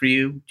case for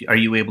you? Are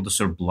you able to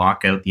sort of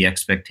block out the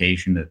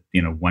expectation that,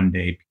 one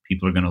day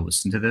people are going to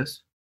listen to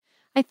this?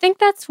 I think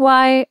that's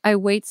why I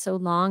wait so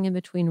long in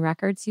between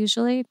records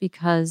usually,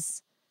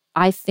 because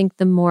I think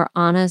the more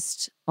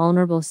honest,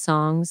 vulnerable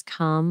songs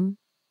come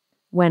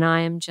when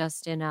I am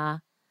just in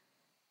a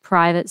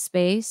private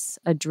space,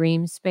 a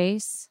dream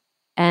space.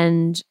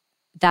 And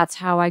that's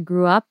how I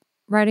grew up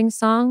writing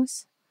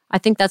songs. I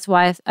think that's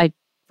why I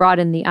brought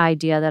in the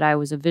idea that I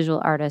was a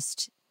visual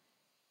artist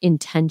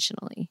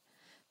intentionally,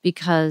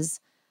 because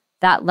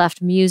that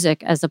left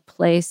music as a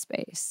play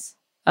space,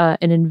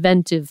 an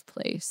inventive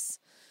place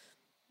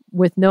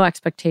with no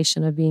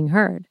expectation of being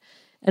heard.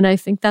 And I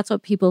think that's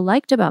what people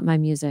liked about my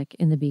music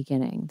in the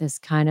beginning, this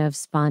kind of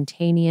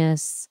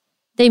spontaneous.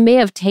 They may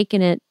have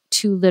taken it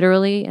too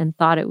literally and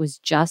thought it was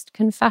just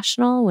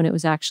confessional when it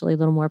was actually a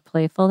little more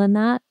playful than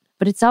that.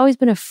 But it's always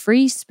been a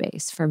free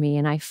space for me,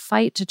 and I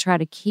fight to try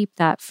to keep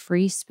that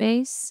free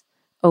space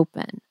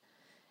open.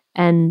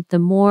 And the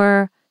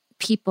more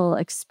people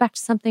expect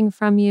something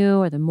from you,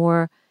 or the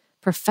more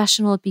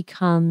professional it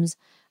becomes,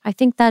 I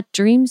think that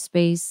dream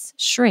space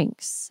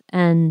shrinks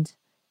and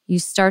you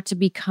start to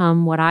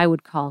become what I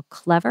would call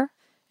clever.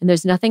 And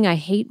there's nothing I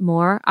hate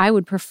more. I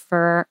would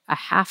prefer a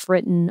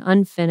half-written,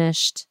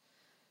 unfinished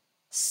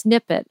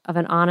snippet of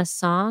an honest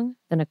song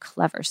than a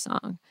clever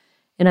song.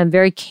 And I'm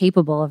very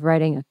capable of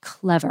writing a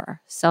clever,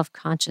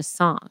 self-conscious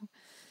song.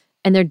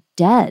 And they're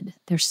dead.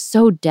 They're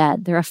so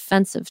dead. They're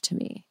offensive to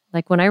me.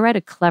 Like when I write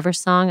a clever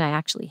song, I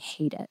actually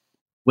hate it.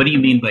 What do you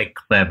mean by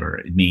clever?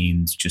 It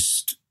means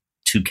just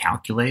too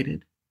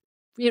calculated?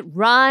 it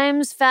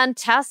rhymes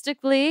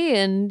fantastically,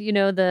 and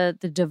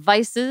the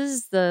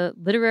devices, the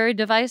literary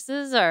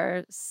devices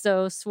are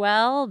so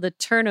swell. The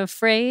turn of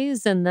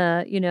phrase and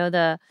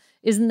the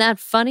isn't that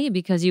funny,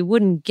 because you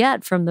wouldn't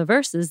get from the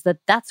verses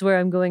that's where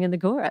I'm going in the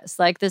chorus,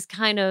 like this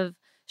kind of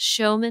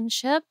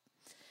showmanship.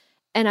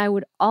 And I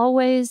would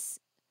always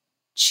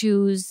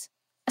choose,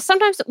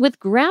 sometimes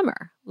with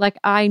grammar, like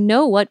I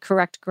know what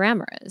correct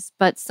grammar is,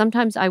 but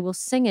sometimes I will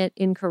sing it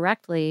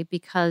incorrectly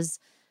because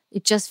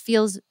it just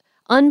feels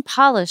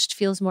unpolished,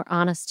 feels more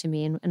honest to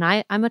me.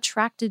 And I'm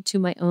attracted to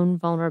my own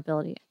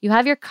vulnerability. You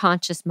have your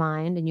conscious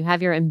mind and you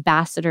have your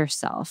ambassador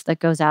self that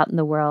goes out in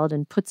the world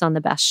and puts on the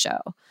best show.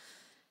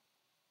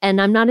 And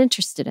I'm not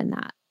interested in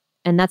that.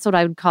 And that's what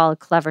I would call a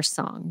clever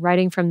song,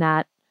 writing from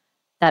that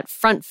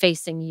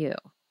front-facing you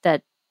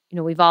that,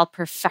 we've all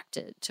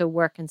perfected to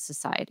work in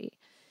society.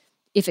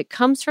 If it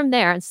comes from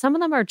there, and some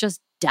of them are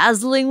just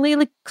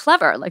dazzlingly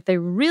clever, like they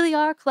really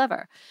are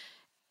clever,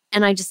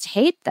 and I just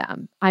hate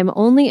them. I'm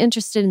only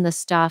interested in the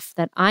stuff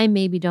that I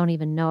maybe don't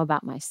even know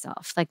about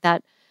myself. Like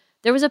that,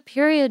 there was a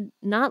period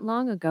not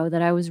long ago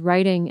that I was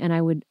writing, and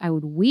I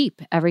would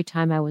weep every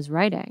time I was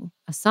writing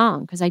a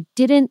song because I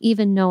didn't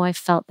even know I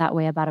felt that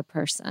way about a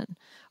person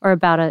or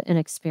about an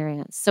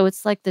experience. So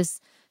it's like this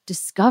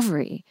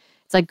discovery.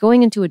 It's like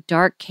going into a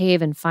dark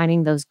cave and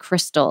finding those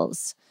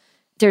crystals.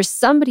 There's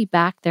somebody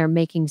back there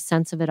making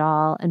sense of it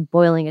all and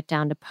boiling it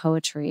down to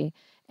poetry.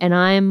 And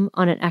I'm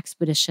on an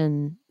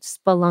expedition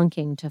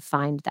spelunking to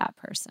find that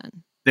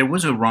person. There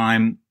was a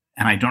rhyme,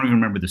 and I don't even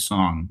remember the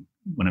song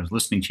when I was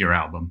listening to your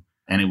album,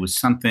 and it was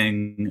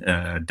something,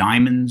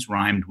 diamonds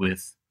rhymed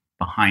with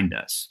behind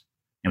us.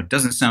 It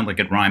doesn't sound like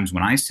it rhymes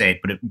when I say it,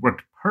 but it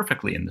worked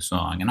perfectly in the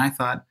song. And I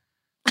thought,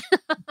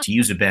 to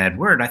use a bad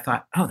word, I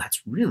thought, oh,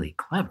 that's really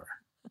clever.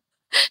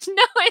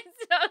 No,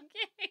 it's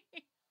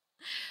okay.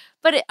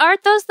 But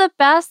aren't those the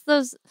best?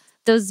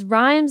 Those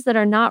rhymes that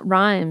are not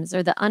rhymes,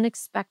 or the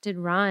unexpected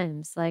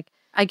rhymes. Like,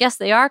 I guess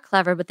they are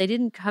clever, but they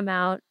didn't come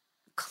out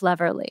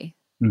cleverly.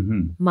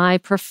 Mm-hmm. My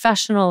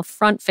professional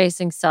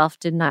front-facing self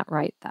did not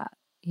write that.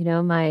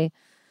 My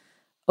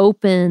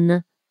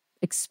open,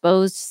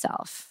 exposed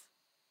self,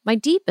 my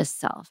deepest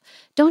self.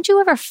 Don't you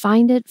ever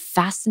find it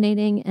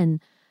fascinating?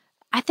 And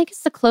I think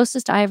it's the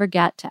closest I ever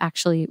get to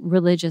actually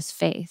religious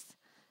faith,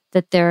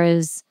 that there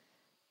is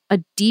a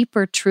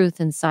deeper truth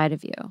inside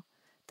of you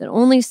that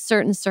only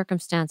certain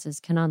circumstances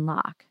can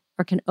unlock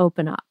or can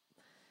open up.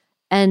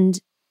 And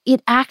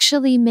it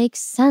actually makes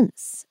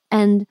sense.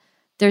 And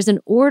there's an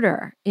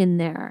order in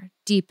there,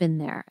 deep in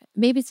there.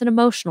 Maybe it's an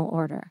emotional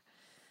order.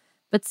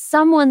 But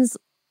someone's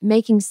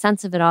making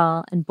sense of it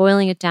all and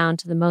boiling it down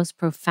to the most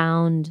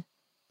profound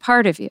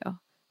part of you.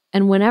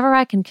 And whenever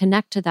I can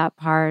connect to that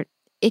part,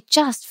 it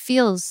just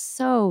feels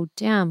so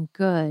damn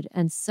good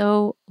and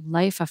so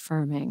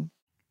life-affirming.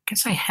 I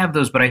guess I have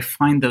those, but I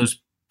find those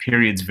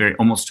periods very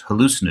almost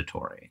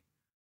hallucinatory.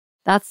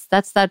 That's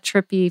that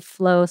trippy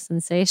flow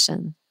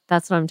sensation.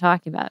 That's what I'm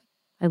talking about.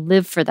 I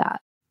live for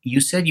that. You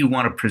said you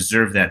want to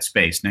preserve that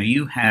space. Now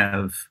you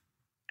have,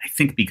 I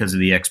think because of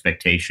the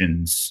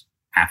expectations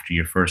after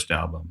your first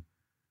album,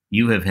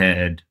 you have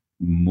had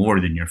more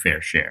than your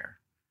fair share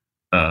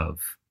of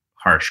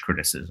harsh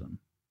criticism.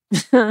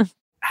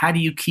 How do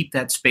you keep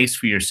that space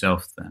for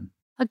yourself then?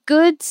 A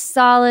good,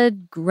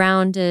 solid,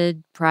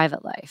 grounded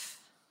private life.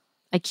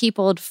 I keep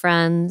old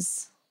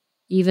friends,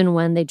 even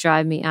when they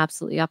drive me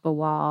absolutely up a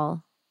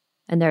wall.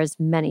 And there's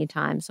many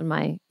times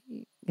when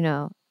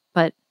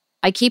but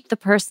I keep the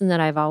person that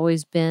I've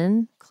always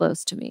been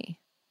close to me.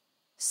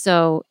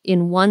 So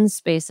in one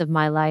space of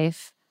my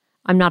life,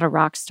 I'm not a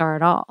rock star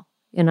at all.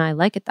 And I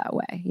like it that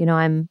way.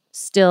 I'm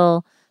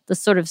still the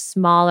sort of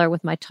smaller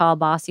with my tall,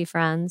 bossy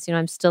friends.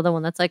 I'm still the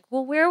one that's like,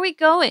 well, where are we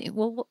going?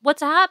 Well,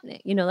 what's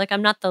happening? Like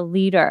I'm not the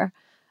leader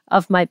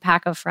of my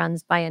pack of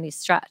friends by any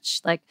stretch.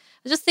 Like I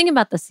was just thinking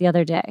about this the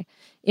other day.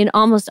 In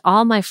almost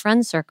all my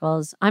friend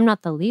circles, I'm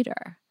not the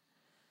leader.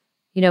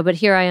 But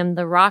here I am,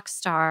 the rock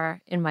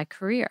star in my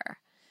career.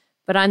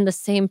 But I'm the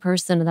same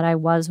person that I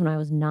was when I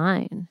was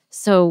 9.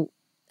 So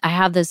I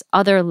have this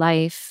other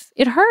life.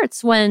 It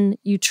hurts when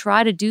you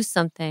try to do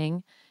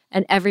something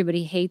and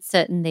everybody hates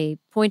it and they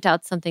point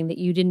out something that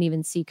you didn't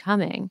even see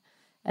coming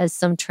as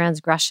some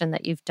transgression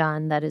that you've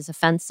done that is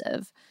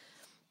offensive.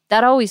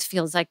 That always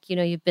feels like,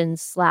 you've been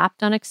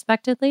slapped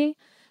unexpectedly,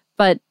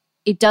 but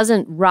it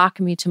doesn't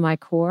rock me to my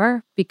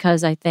core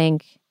because I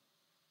think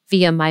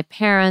via my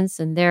parents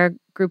and their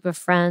group of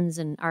friends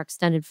and our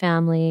extended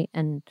family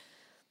and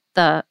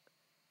the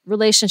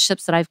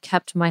relationships that I've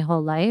kept my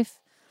whole life,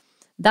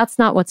 that's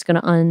not what's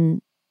going to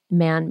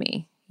unman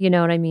me. You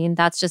know what I mean?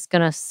 That's just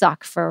going to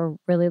suck for a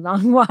really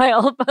long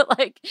while.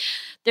 But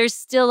there's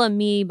still a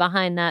me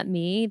behind that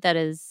me that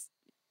is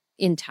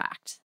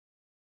intact.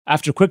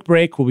 After a quick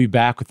break, we'll be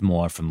back with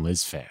more from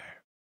Liz Phair.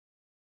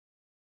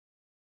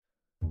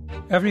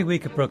 Every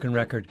week at Broken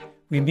Record,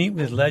 we meet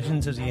with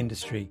legends of the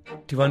industry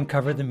to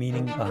uncover the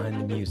meaning behind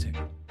the music,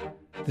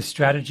 the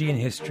strategy and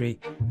history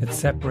that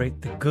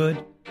separate the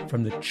good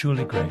from the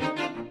truly great.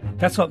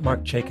 That's what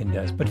Mark Chaikin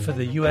does, but for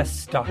the U.S.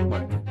 stock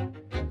market.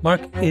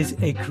 Mark is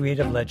a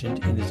creative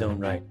legend in his own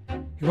right.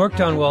 He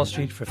worked on Wall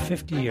Street for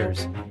 50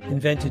 years,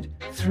 invented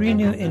 3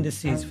 new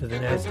indices for the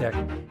NASDAQ,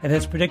 and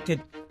has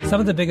predicted some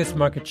of the biggest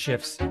market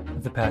shifts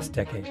of the past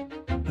decade,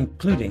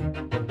 including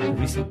the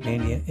recent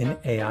mania in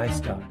AI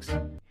stocks.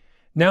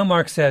 Now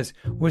Mark says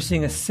we're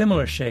seeing a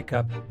similar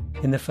shakeup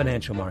in the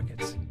financial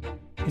markets.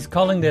 He's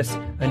calling this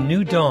a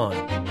new dawn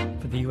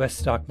for the U.S.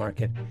 stock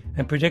market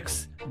and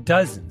predicts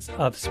dozens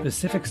of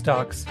specific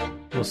stocks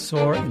will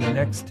soar in the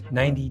next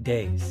 90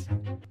 days.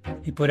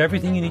 He put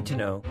everything you need to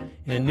know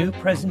in a new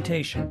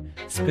presentation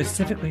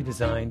specifically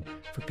designed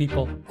for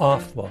people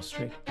off Wall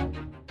Street.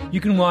 You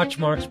can watch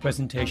Mark's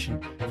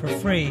presentation for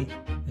free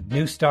at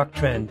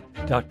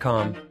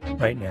newstocktrend.com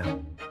right now.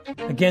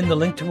 Again, the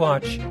link to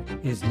watch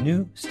is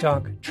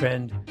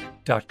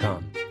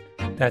newstocktrend.com.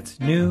 That's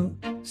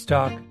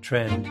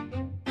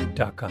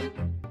newstocktrend.com.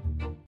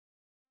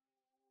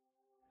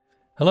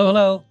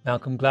 Hello.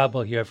 Malcolm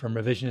Gladwell here from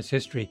Revisionist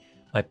History,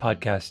 my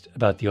podcast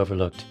about the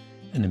overlooked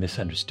and the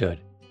misunderstood.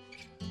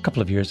 A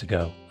couple of years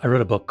ago, I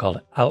wrote a book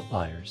called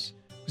Outliers.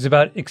 It was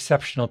about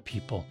exceptional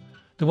people,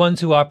 the ones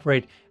who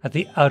operate at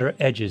the outer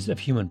edges of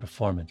human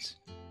performance.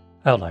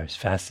 Outliers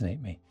fascinate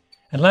me.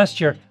 And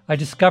last year, I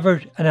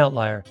discovered an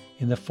outlier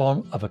in the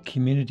form of a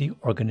community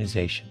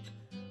organization,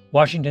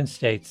 Washington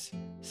State's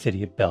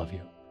City of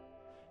Bellevue.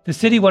 The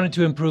city wanted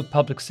to improve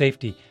public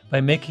safety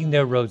by making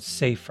their roads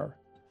safer.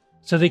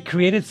 So they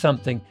created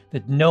something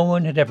that no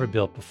one had ever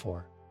built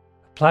before,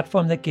 a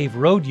platform that gave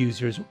road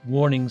users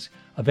warnings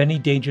of any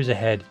dangers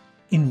ahead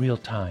in real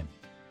time.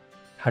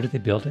 How did they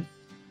build it?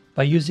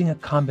 By using a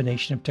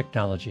combination of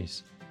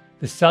technologies: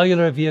 the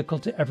Cellular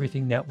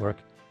Vehicle-to-Everything Network,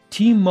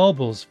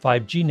 T-Mobile's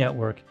 5G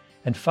network,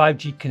 and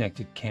 5G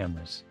connected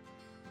cameras.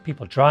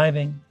 People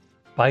driving,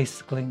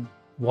 bicycling,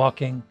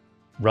 walking,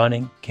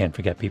 running, can't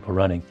forget people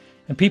running,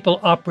 and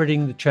people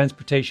operating the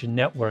transportation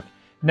network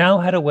now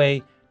had a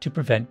way to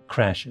prevent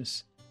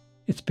crashes.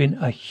 It's been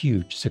a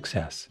huge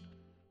success.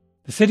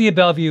 The City of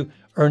Bellevue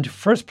earned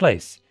first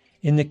place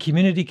in the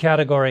community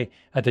category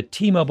at the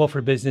T-Mobile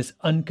for Business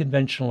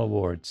Unconventional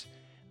Awards,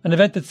 an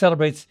event that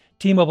celebrates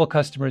T-Mobile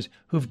customers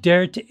who've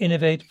dared to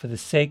innovate for the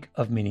sake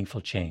of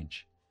meaningful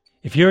change.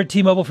 If you're a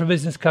T-Mobile for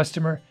Business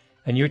customer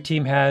and your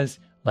team has,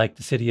 like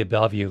the City of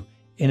Bellevue,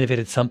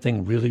 innovated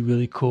something really,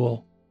 really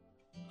cool,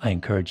 I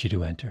encourage you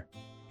to enter.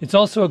 It's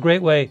also a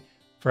great way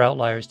for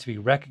outliers to be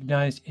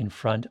recognized in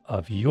front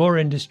of your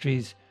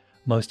industry's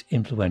most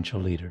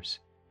influential leaders.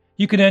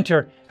 You can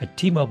enter at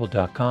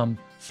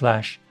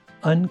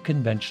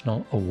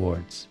tmobile.com/unconventional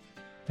awards.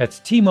 That's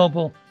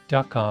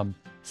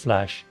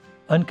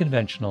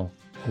tmobile.com/unconventional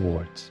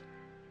awards.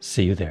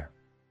 See you there.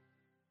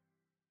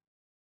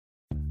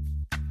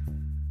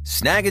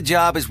 Snag a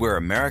Job is where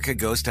America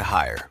goes to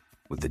hire,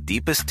 with the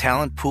deepest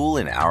talent pool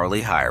in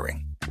hourly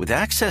hiring. With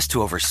access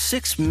to over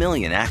 6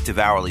 million active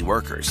hourly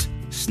workers,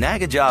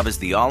 Snag a Job is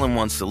the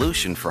all-in-one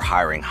solution for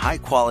hiring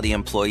high-quality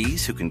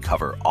employees who can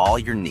cover all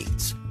your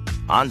needs.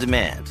 On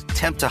demand,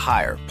 temp to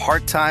hire,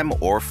 part-time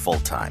or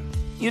full-time.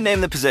 You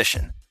name the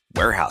position: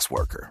 warehouse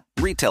worker,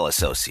 retail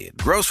associate,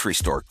 grocery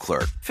store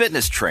clerk,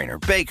 fitness trainer,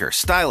 baker,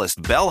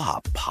 stylist,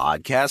 bellhop,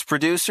 podcast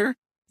producer.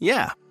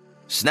 Yeah,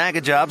 Snag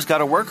a Job's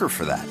got a worker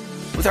for that.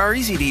 With our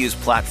easy-to-use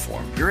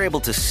platform, you're able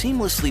to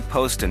seamlessly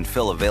post and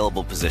fill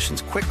available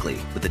positions quickly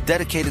with a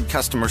dedicated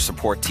customer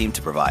support team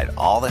to provide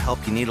all the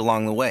help you need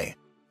along the way.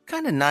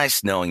 Kind of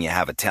nice knowing you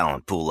have a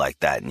talent pool like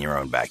that in your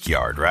own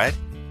backyard, right?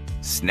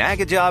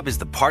 Snag a Job is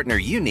the partner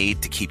you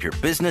need to keep your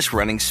business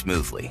running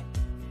smoothly.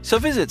 So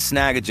visit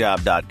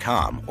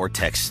snagajob.com or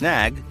text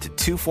SNAG to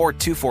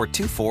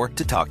 242424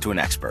 to talk to an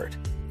expert.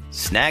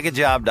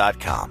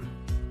 Snagajob.com,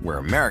 where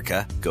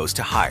America goes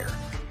to hire.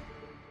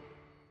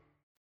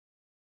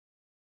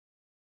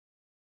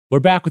 We're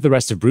back with the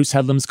rest of Bruce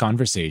Headlam's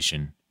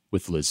conversation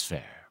with Liz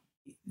Phair.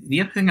 The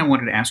other thing I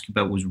wanted to ask you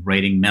about was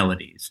writing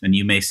melodies. And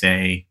you may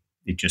say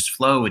it just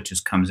flow, it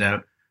just comes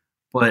out,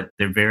 but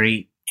they're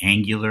very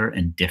angular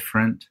and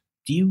different.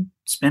 Do you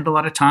spend a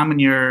lot of time on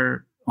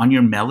your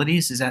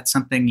melodies? Is that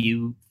something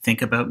you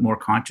think about more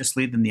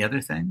consciously than the other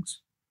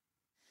things?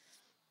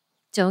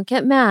 Don't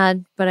get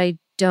mad, but I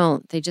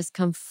don't. They just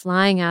come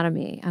flying out of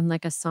me. I'm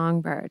like a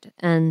songbird.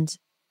 And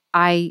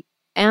I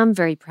am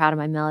very proud of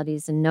my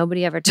melodies, and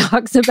nobody ever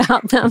talks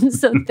about them.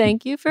 So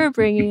thank you for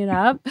bringing it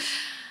up.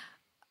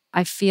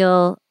 I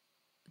feel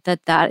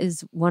that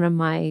is one of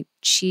my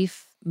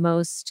chief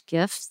most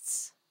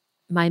gifts.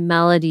 My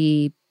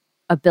melody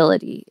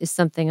ability is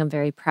something I'm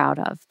very proud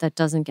of that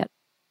doesn't get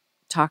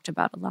talked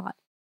about a lot.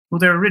 Well,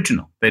 they're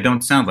original. They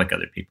don't sound like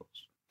other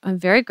people's. I'm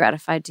very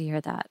gratified to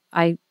hear that.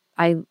 I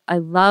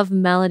love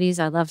melodies.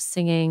 I love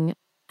singing.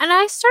 And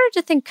I started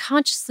to think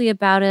consciously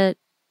about it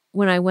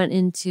when I went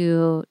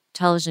into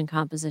television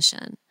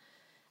composition.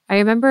 I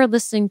remember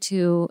listening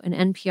to an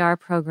NPR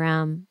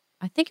program,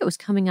 I think it was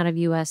coming out of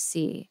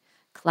USC,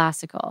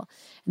 classical.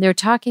 And they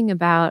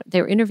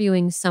were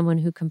interviewing someone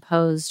who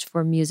composed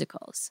for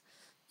musicals.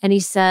 And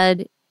he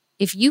said,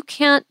 if you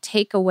can't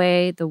take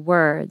away the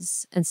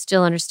words and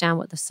still understand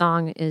what the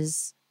song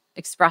is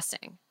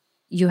expressing,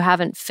 you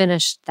haven't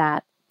finished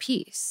that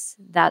piece,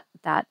 that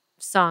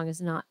song is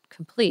not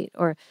complete,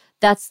 or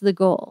that's the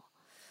goal.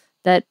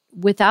 That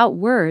without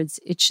words,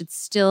 it should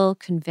still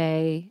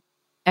convey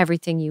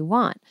everything you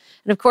want.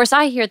 And of course,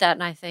 I hear that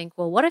and I think,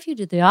 well, what if you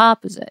did the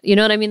opposite? You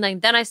know what I mean?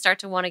 Like, then I start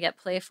to want to get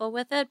playful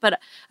with it. But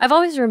I've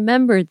always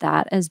remembered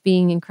that as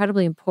being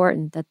incredibly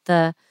important, that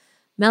the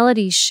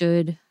melody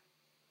should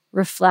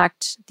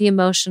reflect the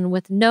emotion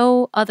with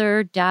no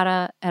other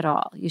data at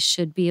all. You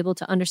should be able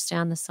to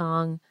understand the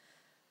song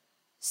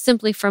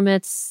simply from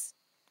its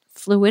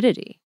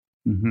fluidity.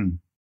 Mm-hmm.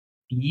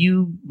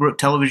 You wrote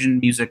television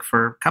music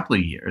for a couple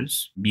of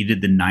years. You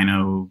did the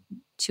 90...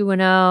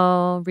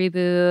 210,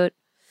 Reboot.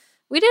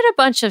 We did a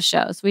bunch of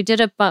shows. We did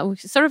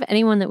sort of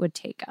anyone that would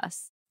take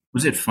us.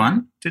 Was it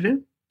fun to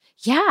do?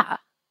 Yeah,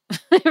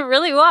 it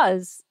really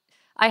was.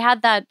 I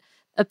had that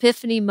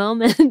epiphany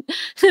moment.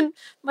 And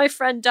my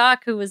friend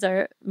Doc, who was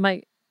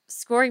my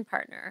scoring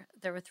partner,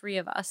 there were 3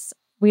 of us.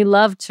 We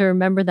loved to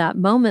remember that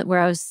moment where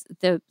I was,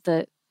 the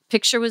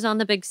picture was on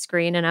the big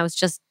screen and I was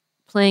just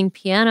playing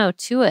piano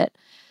to it.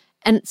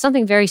 And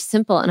something very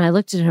simple. And I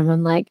looked at him,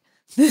 I'm like,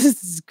 this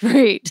is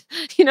great.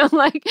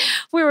 Like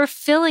we were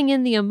filling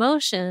in the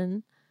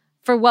emotion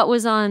for what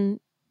was on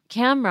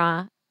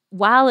camera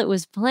while it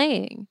was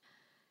playing.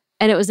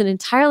 And it was an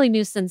entirely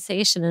new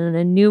sensation and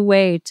a new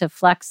way to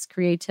flex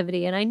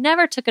creativity. And I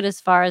never took it as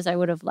far as I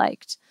would have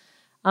liked.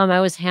 I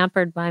was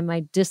hampered by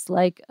my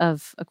dislike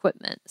of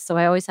equipment. So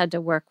I always had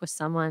to work with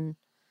someone.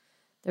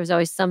 There was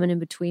always someone in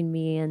between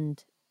me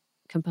and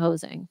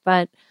composing.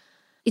 But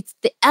it's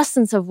the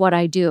essence of what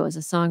I do as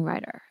a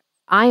songwriter.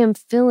 I am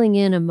filling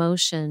in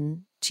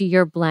emotion to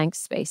your blank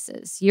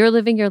spaces. You're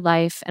living your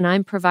life, and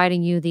I'm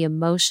providing you the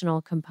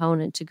emotional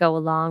component to go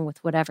along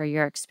with whatever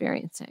you're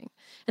experiencing.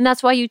 And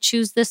that's why you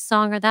choose this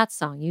song or that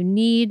song. You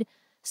need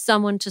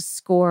someone to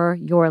score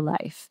your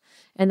life.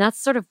 And that's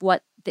sort of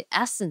what the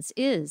essence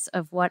is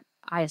of what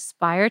I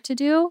aspire to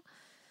do,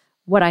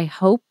 what I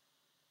hope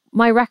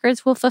my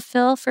records will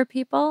fulfill for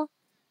people,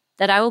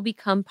 that I will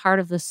become part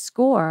of the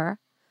score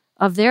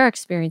of their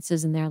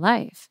experiences in their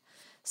life.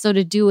 So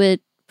to do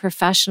it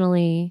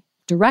professionally,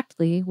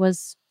 directly,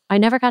 I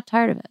never got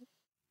tired of it.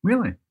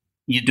 Really?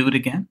 You do it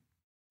again?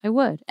 I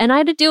would. And I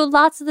had to do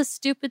lots of the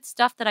stupid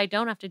stuff that I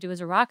don't have to do as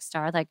a rock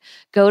star, like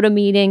go to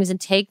meetings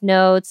and take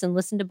notes and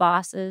listen to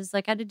bosses.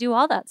 Like I had to do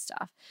all that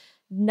stuff.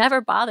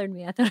 Never bothered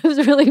me. I thought it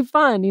was really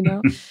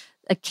fun,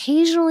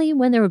 Occasionally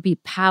when there would be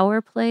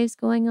power plays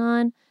going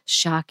on,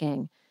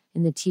 shocking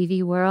in the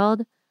TV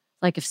world,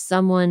 like if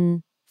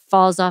someone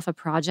falls off a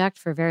project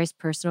for various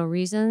personal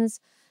reasons,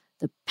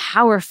 the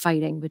power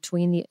fighting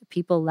between the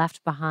people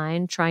left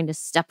behind, trying to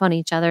step on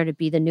each other to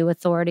be the new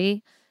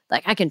authority.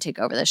 Like, I can take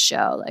over this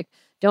show. Like,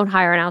 don't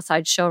hire an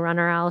outside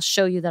showrunner. I'll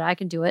show you that I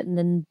can do it. And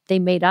then they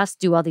made us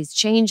do all these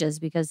changes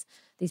because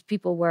these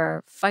people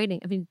were fighting.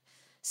 I mean,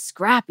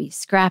 scrappy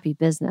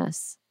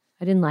business.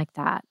 I didn't like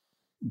that.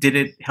 Did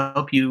it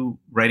help you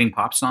writing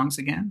pop songs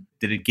again?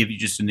 Did it give you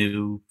just a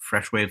new,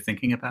 fresh way of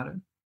thinking about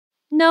it?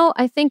 No,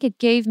 I think it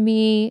gave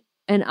me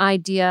an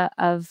idea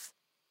of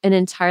an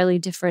entirely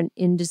different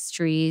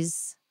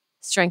industry's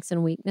strengths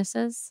and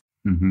weaknesses.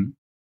 Mm-hmm.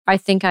 I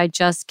think I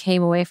just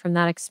came away from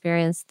that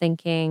experience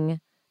thinking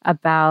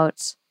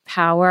about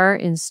power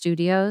in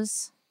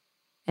studios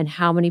and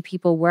how many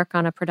people work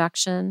on a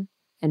production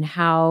and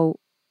how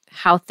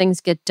things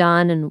get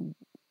done and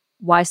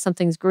why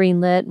something's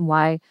greenlit and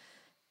why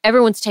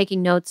everyone's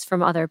taking notes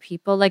from other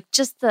people. Like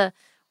just the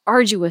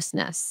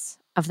arduousness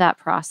of that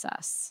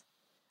process.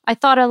 I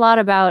thought a lot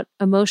about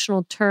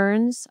emotional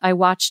turns. I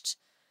watched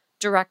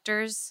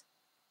directors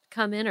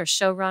come in or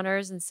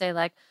showrunners and say,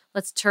 like,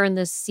 let's turn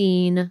this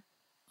scene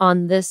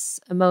on this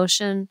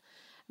emotion.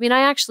 I mean,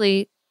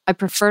 I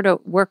prefer to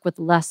work with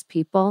less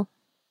people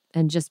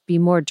and just be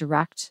more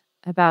direct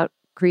about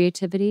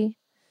creativity.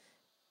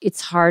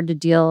 It's hard to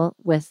deal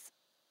with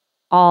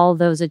all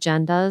those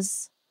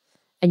agendas,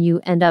 and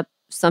you end up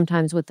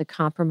sometimes with the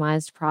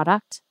compromised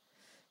product.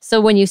 So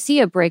when you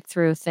see a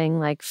breakthrough thing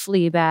like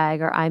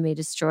Fleabag or I May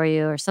Destroy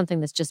You or something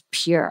that's just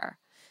pure,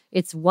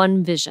 it's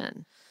one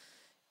vision.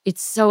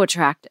 It's so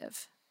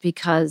attractive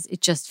because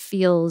it just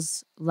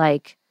feels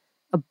like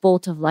a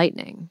bolt of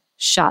lightning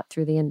shot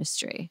through the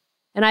industry.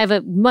 And I have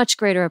a much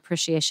greater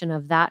appreciation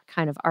of that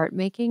kind of art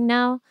making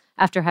now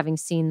after having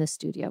seen the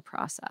studio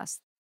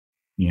process.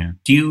 Yeah.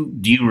 Do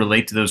you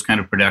relate to those kind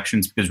of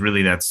productions? Because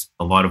really that's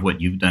a lot of what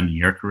you've done in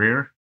your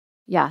career.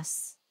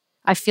 Yes.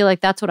 I feel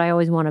like that's what I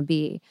always want to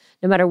be.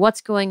 No matter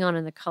what's going on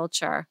in the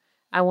culture,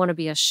 I want to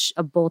be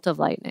a bolt of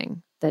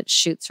lightning that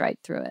shoots right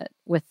through it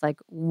with like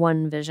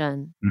one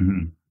vision.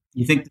 Mm-hmm.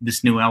 You think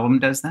this new album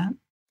does that?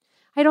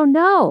 I don't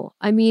know.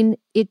 I mean,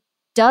 it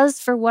does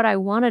for what I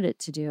wanted it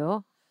to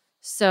do.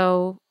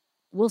 So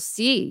we'll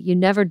see. You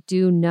never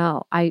do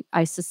know.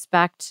 I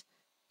suspect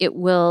it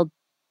will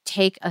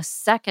take a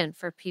second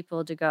for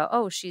people to go,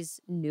 oh,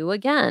 she's new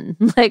again.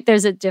 Like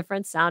there's a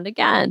different sound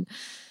again,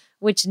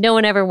 which no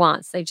one ever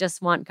wants. They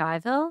just want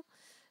Guyville.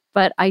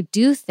 But I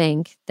do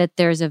think that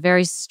there's a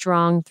very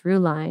strong through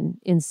line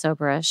in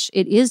Soberish.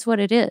 It is what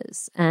it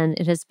is. And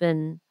it has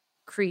been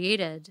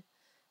created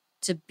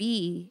to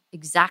be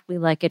exactly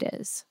like it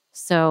is.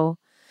 So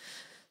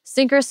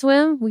sink or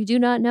swim, we do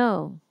not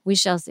know. We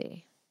shall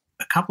see.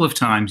 A couple of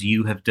times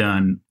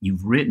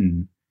you've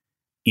written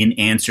in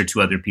answer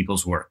to other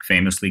people's work.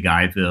 Famously,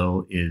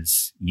 Guyville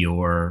is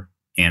your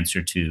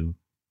answer to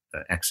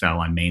Exile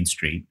on Main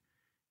Street.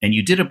 And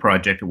you did a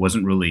project, it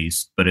wasn't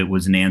released, but it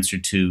was an answer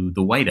to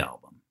the White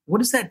Album. What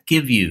does that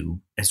give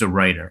you as a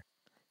writer?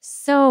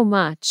 So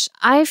much.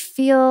 I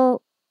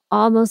feel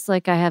almost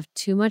like I have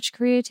too much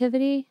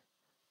creativity,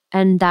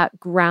 and that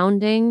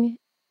grounding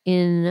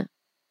in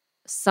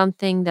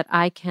something that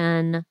I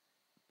can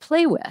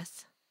play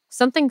with,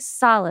 something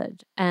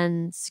solid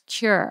and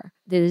secure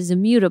that is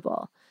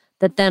immutable,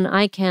 that then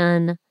I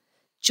can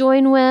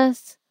join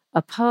with,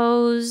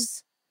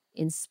 oppose,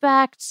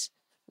 inspect,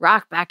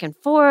 rock back and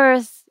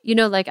forth.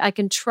 Like I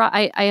can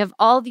try, I have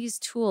all these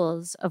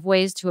tools of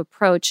ways to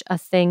approach a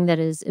thing that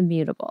is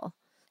immutable.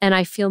 And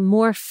I feel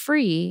more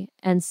free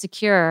and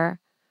secure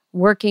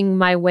working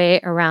my way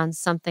around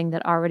something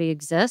that already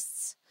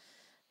exists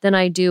than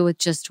I do with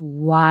just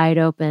wide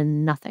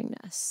open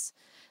nothingness.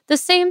 The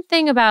same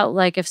thing about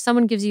like if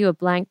someone gives you a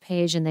blank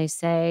page and they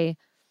say,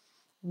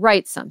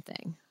 write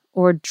something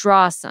or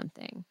draw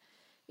something.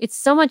 It's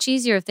so much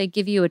easier if they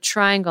give you a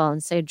triangle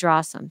and say,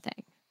 draw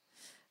something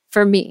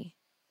for me,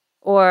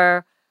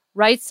 or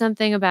write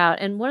something about,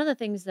 and one of the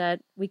things that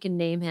we can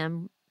name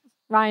him,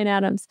 Ryan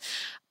Adams.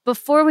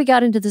 Before we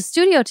got into the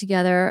studio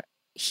together,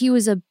 he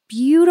was a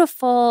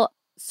beautiful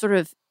sort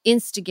of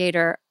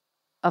instigator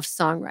of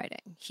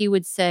songwriting. He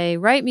would say,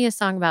 write me a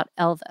song about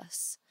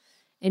Elvis.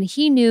 And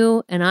he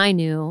knew, and I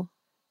knew,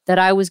 that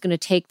I was going to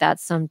take that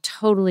some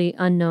totally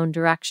unknown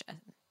direction.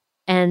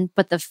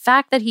 But the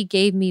fact that he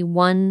gave me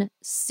one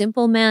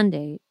simple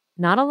mandate,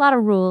 not a lot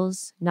of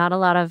rules, not a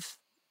lot of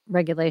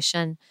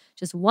regulation,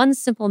 just one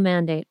simple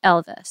mandate,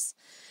 Elvis.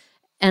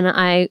 And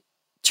I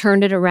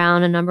turned it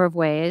around a number of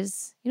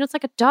ways. It's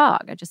like a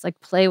dog. I just like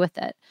play with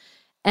it.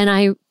 And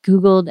I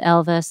Googled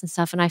Elvis and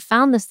stuff, and I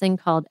found this thing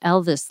called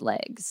Elvis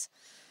legs.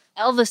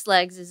 Elvis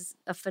legs is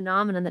a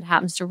phenomenon that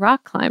happens to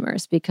rock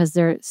climbers because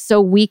they're so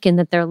weakened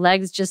that their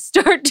legs just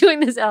start doing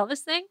this Elvis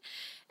thing.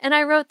 And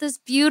I wrote this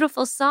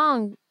beautiful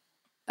song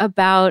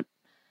about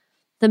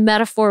the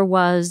metaphor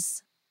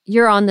was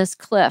you're on this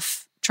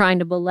cliff trying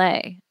to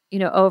belay,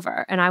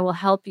 over, and I will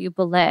help you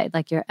belay.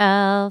 Like your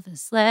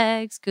Elvis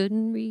legs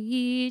couldn't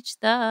reach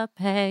the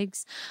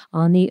pegs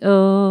on the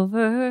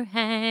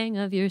overhang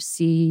of your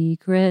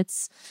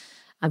secrets.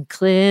 I'm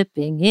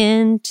clipping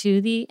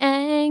into the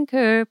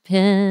anchor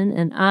pin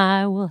and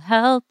I will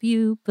help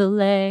you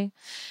belay.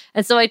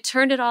 And so I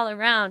turned it all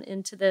around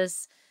into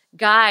this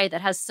guy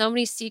that has so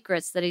many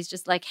secrets that he's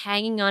just like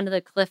hanging onto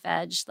the cliff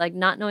edge, like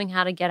not knowing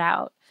how to get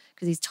out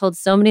because he's told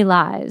so many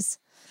lies,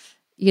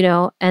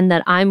 and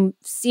that I'm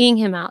seeing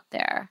him out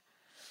there.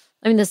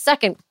 The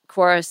second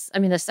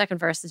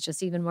verse is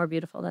just even more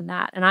beautiful than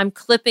that. And I'm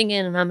clipping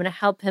in and I'm going to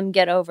help him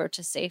get over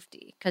to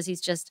safety because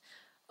he's just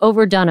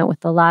overdone it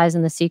with the lies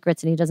and the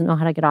secrets and he doesn't know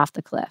how to get off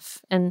the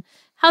cliff. And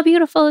how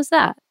beautiful is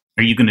that?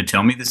 Are you going to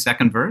tell me the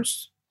second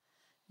verse?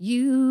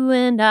 You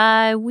and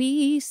I,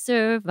 we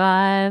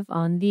survive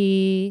on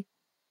the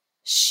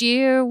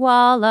sheer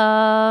wall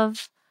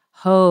of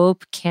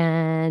Hope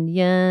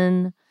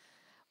Canyon.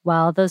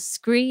 While the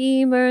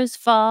screamers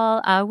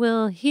fall, I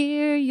will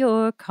hear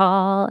your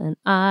call and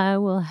I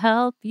will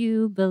help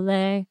you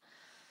belay.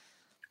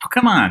 Oh,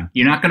 come on.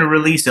 You're not going to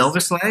release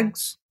Elvis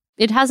Legs?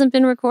 It hasn't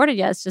been recorded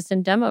yet. It's just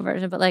in demo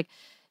version. But like,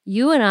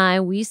 you and I,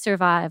 we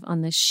survive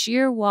on the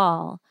sheer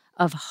wall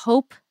of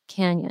Hope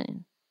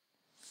Canyon.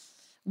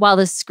 While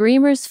the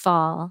screamers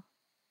fall,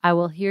 I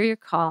will hear your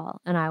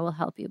call and I will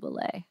help you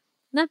belay.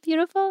 Isn't that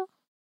beautiful?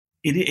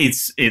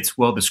 It's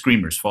well, the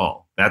screamers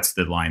fall. That's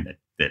the line that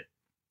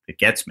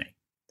gets me.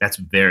 That's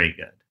very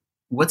good.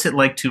 What's it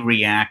like to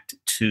react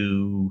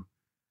to,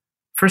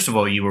 first of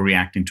all, you were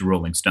reacting to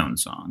Rolling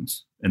Stones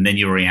songs, and then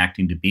you were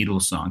reacting to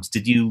Beatles songs.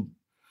 Did you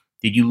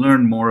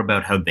learn more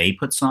about how they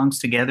put songs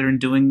together in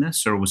doing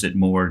this, or was it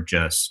more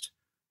just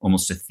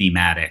almost a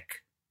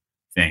thematic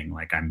thing?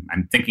 Like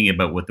I'm thinking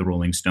about what the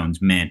Rolling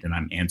Stones meant and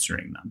I'm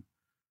answering them.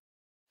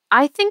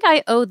 I think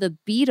I owe the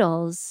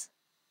Beatles,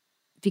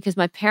 because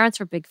my parents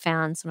were big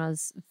fans when I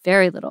was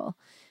very little.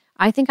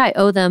 I think I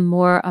owe them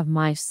more of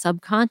my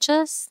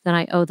subconscious than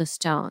I owe the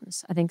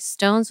Stones. I think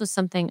Stones was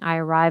something I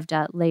arrived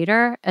at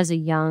later as a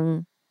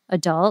young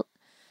adult.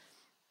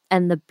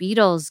 And the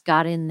Beatles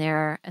got in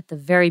there at the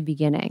very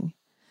beginning.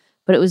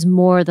 But it was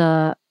more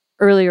the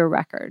earlier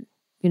record,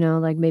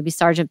 like maybe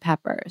Sgt.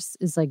 Pepper's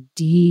is like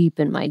deep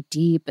in my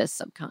deepest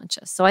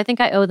subconscious. So I think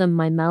I owe them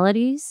my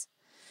melodies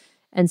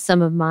and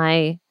some of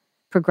my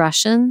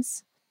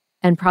progressions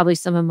and probably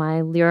some of my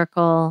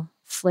lyrical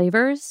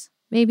flavors.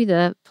 Maybe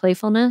the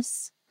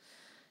playfulness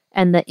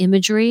and the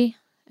imagery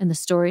and the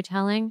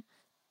storytelling.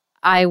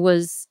 I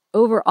was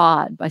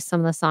overawed by some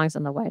of the songs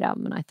on the White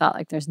Album, and I thought,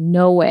 like, there's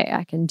no way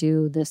I can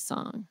do this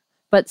song.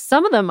 But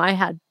some of them I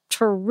had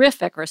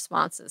terrific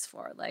responses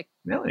for, like,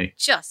 really,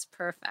 just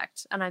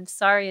perfect. And I'm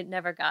sorry it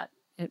never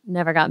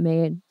got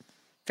made.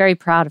 Very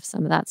proud of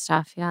some of that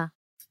stuff. Yeah.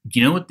 Do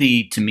you know what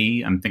to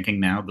me, I'm thinking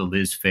now, the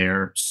Liz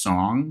Phair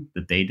song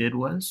that they did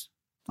was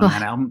on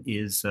that album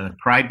is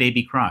Cry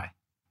Baby Cry.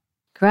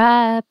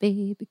 Cry,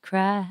 baby,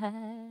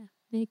 cry.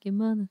 Make your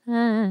mother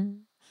cry.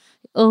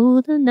 You're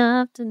old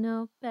enough to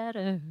know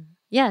better.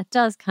 Yeah, it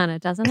does kind of,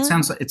 doesn't it?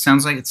 It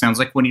sounds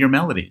like one of your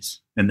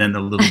melodies. And then the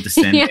little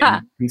descending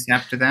piece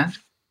after that.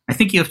 I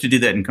think you have to do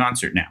that in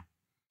concert now.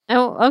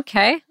 Oh,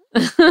 okay.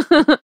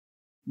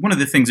 One of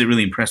the things that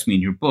really impressed me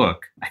in your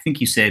book, I think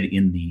you said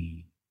in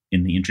the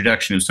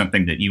introduction, of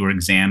something that you were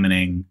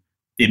examining.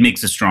 It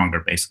makes us stronger,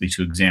 basically,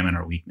 to examine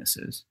our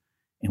weaknesses.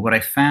 And what I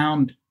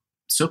found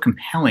so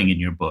compelling in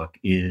your book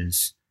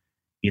is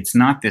it's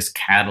not this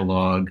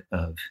catalog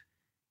of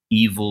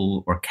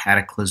evil or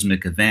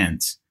cataclysmic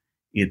events.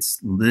 It's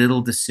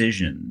little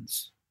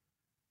decisions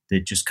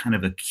that just kind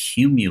of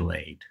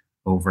accumulate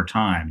over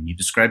time. And you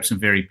describe some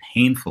very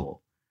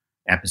painful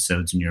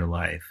episodes in your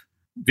life.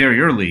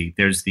 Very early,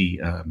 there's the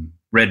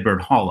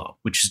Redbird Hollow,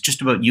 which is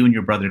just about you and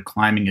your brother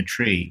climbing a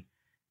tree.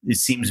 It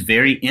seems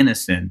very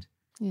innocent,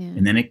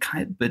 and then it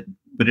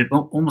but it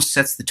almost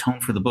sets the tone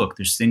for the book.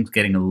 There's things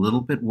getting a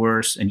little bit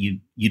worse, and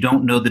you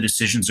don't know the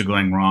decisions are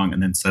going wrong,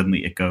 and then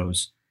suddenly it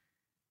goes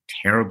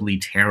terribly,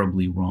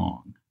 terribly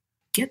wrong.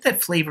 Get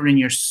that flavor in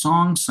your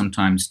songs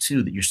sometimes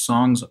too. That your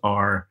songs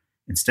are,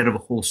 instead of a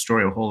whole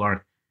story, a whole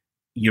arc,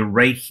 you're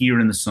right here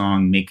in the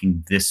song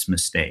making this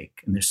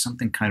mistake. And there's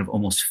something kind of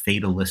almost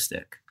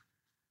fatalistic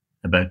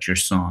about your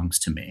songs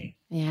to me.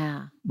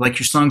 Yeah. Like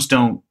your songs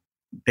don't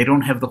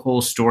have the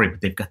whole story, but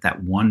they've got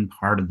that one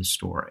part of the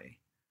story.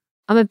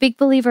 I'm a big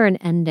believer in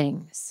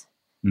endings.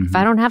 Mm-hmm. If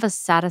I don't have a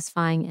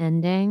satisfying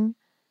ending,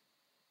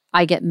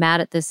 I get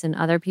mad at this in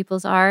other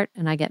people's art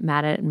and I get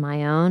mad at it in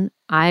my own.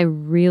 I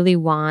really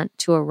want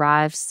to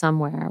arrive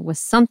somewhere with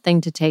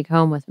something to take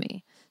home with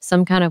me,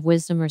 some kind of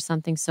wisdom or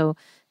something. So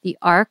the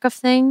arc of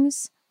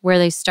things, where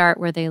they start,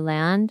 where they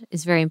land,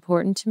 is very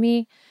important to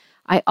me.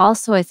 I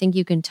think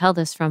you can tell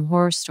this from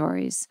horror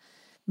stories.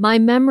 My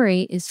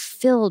memory is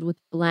filled with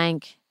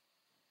blank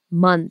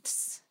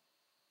months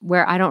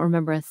where I don't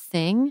remember a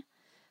thing,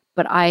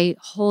 but I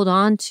hold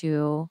on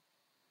to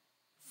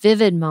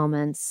vivid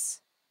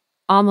moments,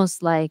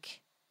 almost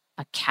like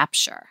a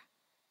capture.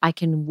 I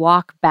can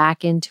walk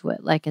back into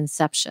it like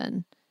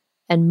Inception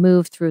and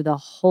move through the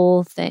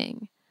whole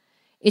thing.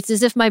 It's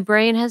as if my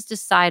brain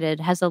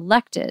has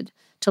elected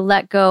to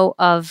let go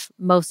of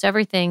most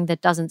everything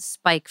that doesn't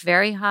spike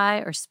very high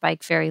or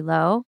spike very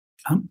low.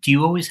 Do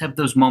you always have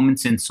those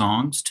moments in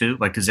songs too?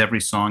 Like, does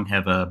every song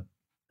have an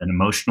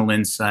emotional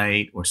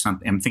insight or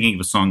something? I'm thinking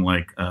of a song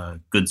like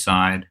Good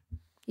Side.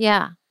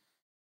 Yeah.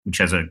 Which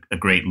has a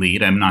great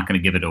lead. I'm not going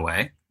to give it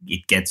away.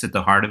 It gets at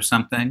the heart of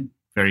something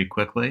very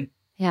quickly.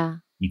 Yeah.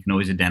 You can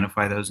always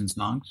identify those in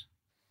songs.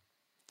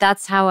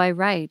 That's how I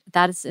write.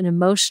 That is an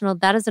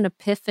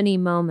epiphany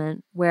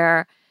moment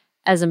where,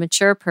 as a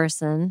mature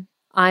person,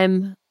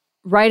 I'm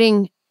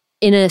writing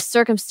in a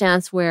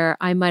circumstance where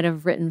I might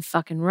have written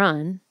Fucking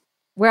Run,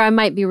 where I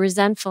might be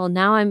resentful.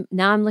 Now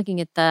I'm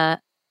looking at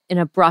an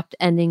abrupt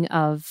ending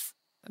of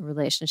a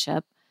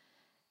relationship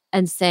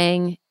and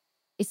saying,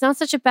 it's not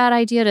such a bad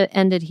idea to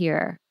end it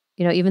here.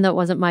 Even though it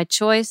wasn't my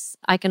choice,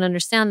 I can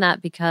understand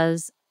that,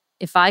 because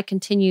if I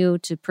continue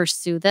to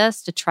pursue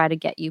this to try to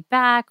get you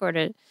back or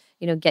to,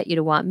 get you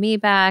to want me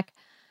back,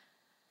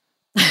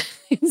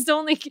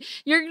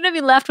 you're going to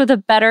be left with a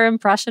better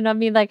impression of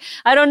me. Like,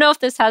 I don't know if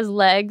this has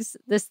legs,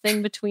 this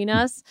thing between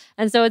us.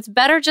 And so it's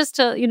better just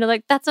to,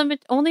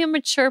 only a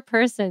mature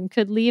person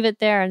could leave it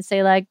there and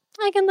say, like,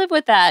 I can live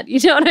with that. You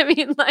know what I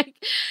mean? Like,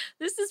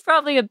 this is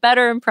probably a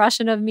better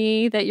impression of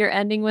me that you're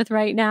ending with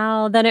right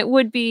now than it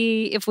would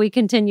be if we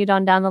continued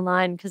on down the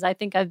line, because I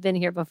think I've been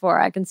here before.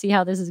 I can see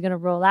how this is going to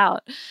roll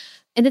out.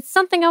 And it's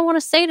something I want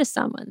to say to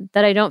someone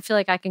that I don't feel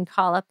like I can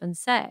call up and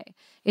say.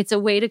 It's a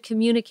way to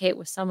communicate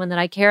with someone that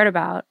I cared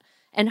about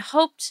and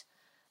hoped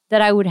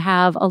that I would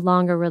have a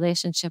longer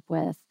relationship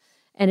with.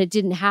 And it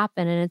didn't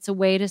happen. And it's a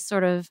way to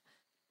sort of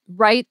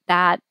write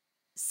that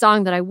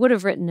song that I would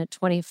have written at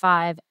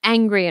 25,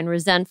 angry and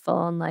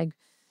resentful and like,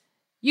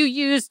 you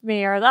used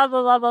me or blah,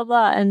 blah, blah, blah,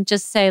 blah. And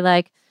just say,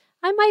 like,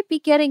 I might be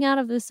getting out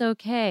of this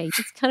okay.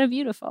 It's kind of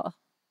beautiful.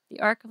 The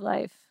arc of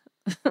life.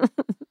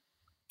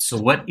 So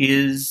what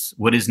is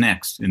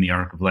next in the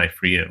arc of life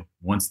for you?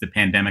 Once the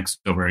pandemic's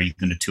over, are you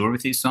going to tour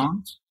with these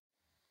songs?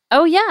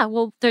 Oh, yeah.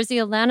 Well, there's the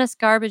Atlantis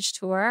Garbage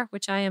Tour,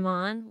 which I am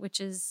on, which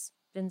has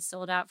been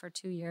sold out for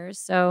 2 years.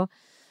 So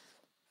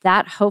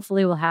that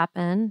hopefully will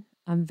happen.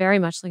 I'm very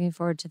much looking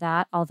forward to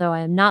that, although I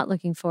am not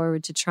looking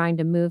forward to trying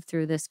to move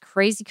through this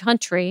crazy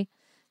country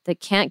that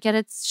can't get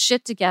its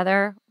shit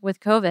together with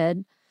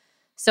COVID.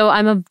 So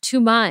I'm of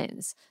two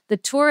minds. The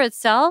tour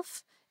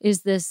itself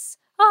is this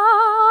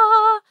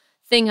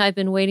thing I've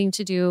been waiting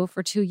to do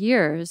for 2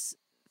 years,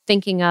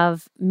 thinking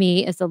of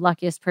me as the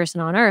luckiest person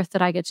on earth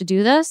that I get to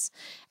do this.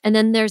 And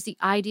then there's the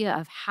idea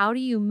of how do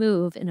you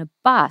move in a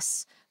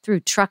bus through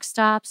truck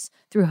stops,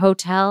 through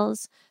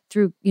hotels,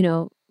 through,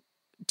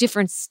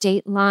 different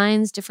state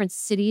lines, different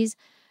cities.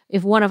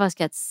 If one of us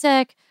gets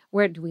sick,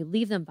 where do we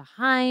leave them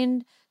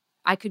behind?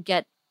 I could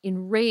get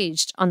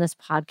enraged on this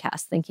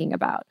podcast thinking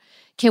about.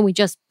 Can we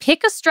just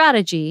pick a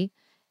strategy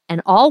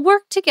and all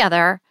work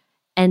together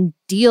and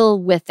deal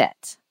with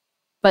it?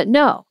 But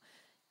no,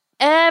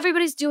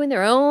 everybody's doing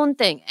their own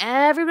thing.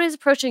 Everybody's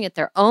approaching it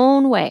their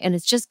own way. And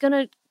it's just going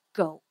to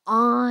go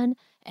on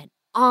and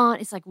on.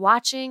 It's like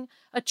watching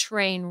a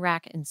train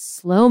wreck in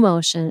slow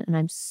motion. And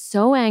I'm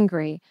so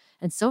angry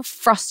and so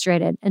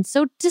frustrated and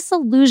so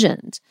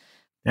disillusioned.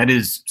 That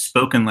is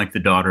spoken like the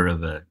daughter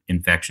of an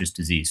infectious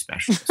disease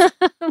specialist.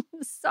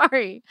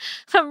 Sorry.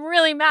 I'm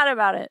really mad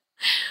about it.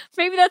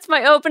 Maybe that's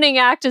my opening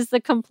act as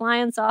the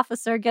compliance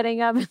officer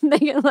getting up and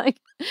thinking like,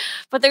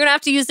 but they're going to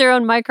have to use their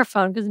own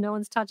microphone because no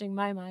one's touching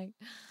my mic.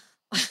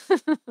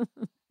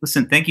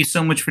 Listen, thank you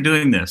so much for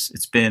doing this.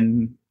 It's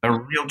been a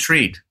real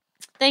treat.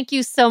 Thank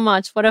you so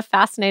much. What a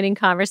fascinating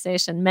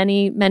conversation.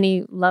 Many,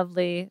 many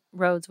lovely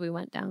roads we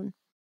went down.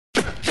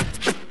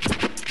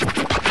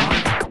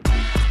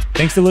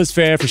 Thanks to Liz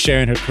Phair for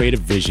sharing her creative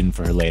vision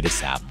for her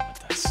latest album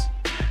with us.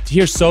 To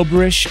hear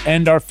Soberish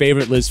and our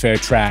favorite Liz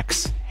Phair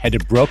tracks, head to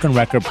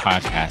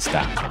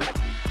brokenrecordpodcast.com.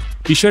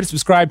 Be sure to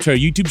subscribe to our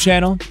YouTube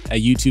channel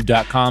at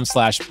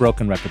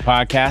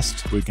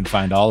youtube.com/brokenrecordpodcast, where you can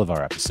find all of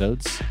our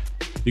episodes.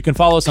 You can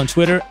follow us on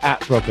Twitter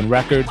at Broken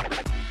Record.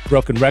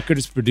 Broken Record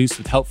is produced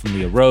with help from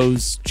Leah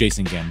Rose,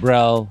 Jason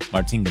Gambrell,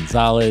 Martin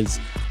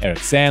Gonzalez, Eric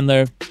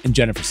Sandler, and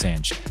Jennifer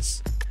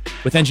Sanchez.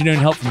 With engineering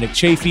help from Nick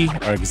Chafee,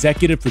 our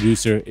executive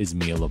producer is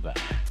Mia Lobel.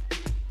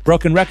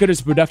 Broken Record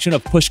is a production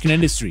of Pushkin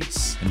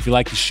Industries. And if you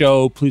like the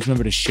show, please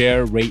remember to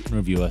share, rate, and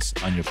review us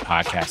on your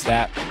podcast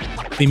app.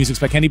 Theme music's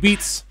by Kenny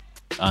Beats.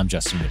 I'm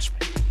Justin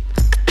Richmond.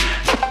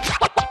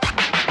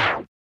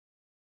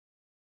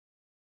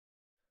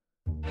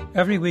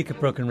 Every week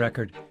at Broken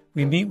Record,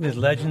 we meet with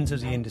legends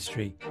of the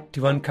industry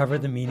to uncover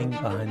the meaning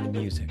behind the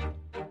music,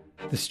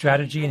 the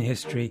strategy and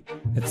history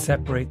that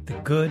separate the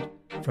good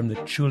from the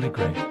truly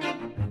great.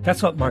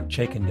 That's what Mark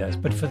Chaikin does,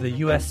 but for the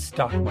U.S.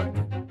 stock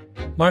market.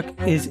 Mark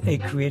is a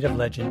creative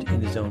legend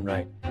in his own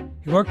right.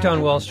 He worked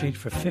on Wall Street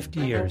for 50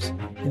 years,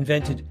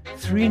 invented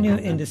 3 new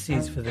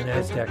indices for the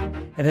NASDAQ,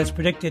 and has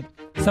predicted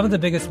some of the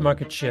biggest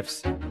market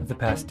shifts of the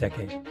past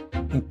decade,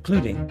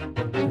 including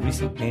the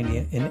recent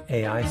mania in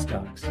AI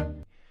stocks.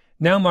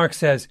 Now Mark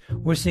says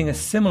we're seeing a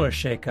similar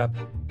shakeup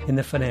in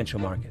the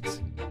financial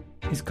markets.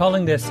 He's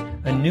calling this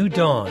a new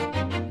dawn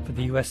for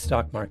the U.S.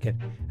 stock market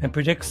and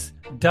predicts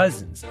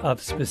dozens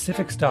of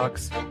specific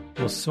stocks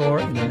will soar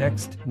in the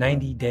next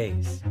 90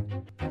 days.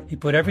 He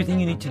put everything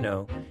you need to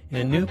know in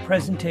a new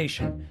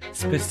presentation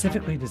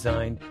specifically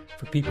designed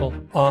for people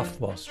off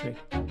Wall Street.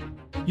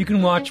 You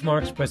can watch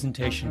Mark's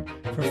presentation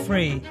for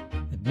free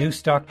at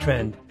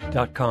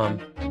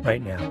newstocktrend.com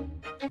right now.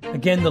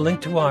 Again, the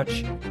link to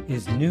watch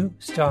is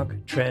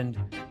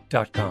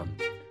newstocktrend.com.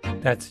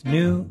 That's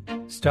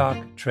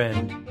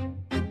newstocktrend.com.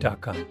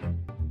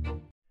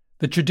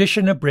 The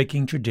tradition of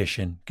breaking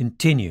tradition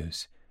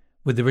continues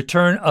with the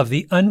return of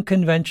the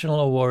Unconventional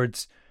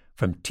Awards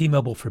from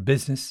T-Mobile for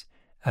Business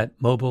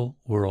at Mobile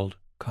World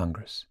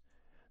Congress.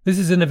 This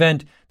is an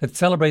event that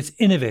celebrates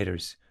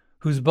innovators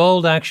whose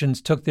bold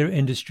actions took their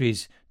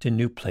industries to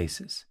new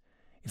places.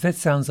 If that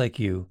sounds like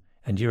you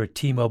and you're a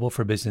T-Mobile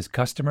for Business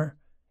customer,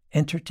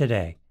 enter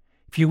today.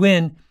 If you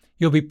win,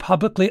 you'll be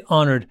publicly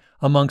honored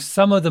amongst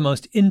some of the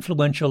most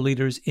influential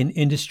leaders in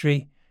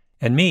industry,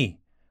 and me,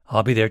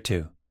 I'll be there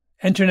too.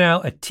 Enter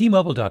now at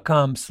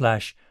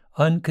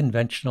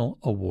tmobile.com/unconventional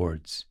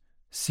awards.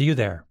 See you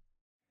there.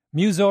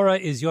 Musora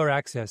is your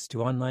access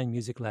to online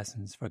music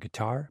lessons for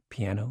guitar,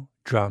 piano,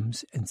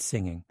 drums, and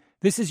singing.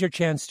 This is your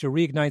chance to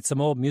reignite some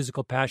old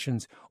musical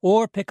passions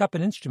or pick up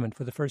an instrument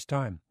for the first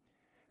time.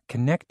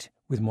 Connect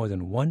with more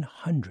than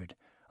 100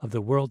 of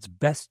the world's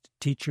best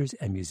teachers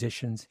and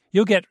musicians.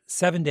 You'll get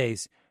 7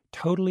 days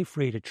totally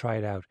free to try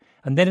it out,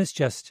 and then it's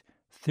just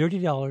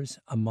 $30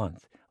 a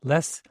month,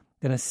 less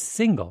than a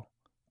single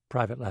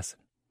private lesson.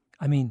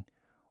 I mean,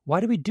 why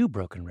do we do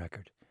Broken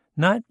Record?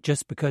 Not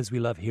just because we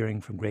love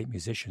hearing from great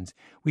musicians.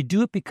 We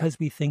do it because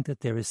we think that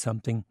there is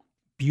something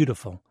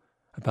beautiful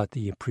about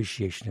the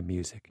appreciation of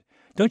music.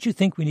 Don't you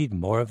think we need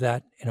more of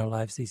that in our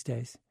lives these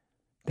days?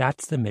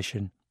 That's the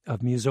mission of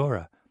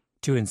Musora,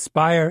 to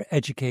inspire,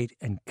 educate,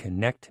 and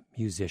connect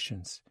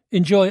musicians.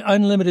 Enjoy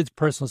unlimited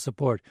personal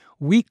support,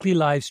 weekly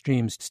live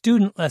streams,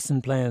 student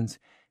lesson plans.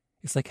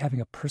 It's like having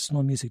a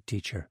personal music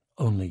teacher,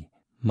 only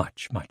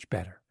much, much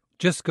better.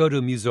 Just go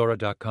to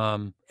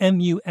Musora.com,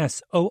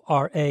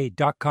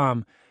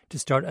 Musora.com, to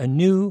start a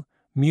new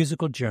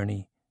musical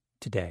journey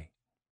today.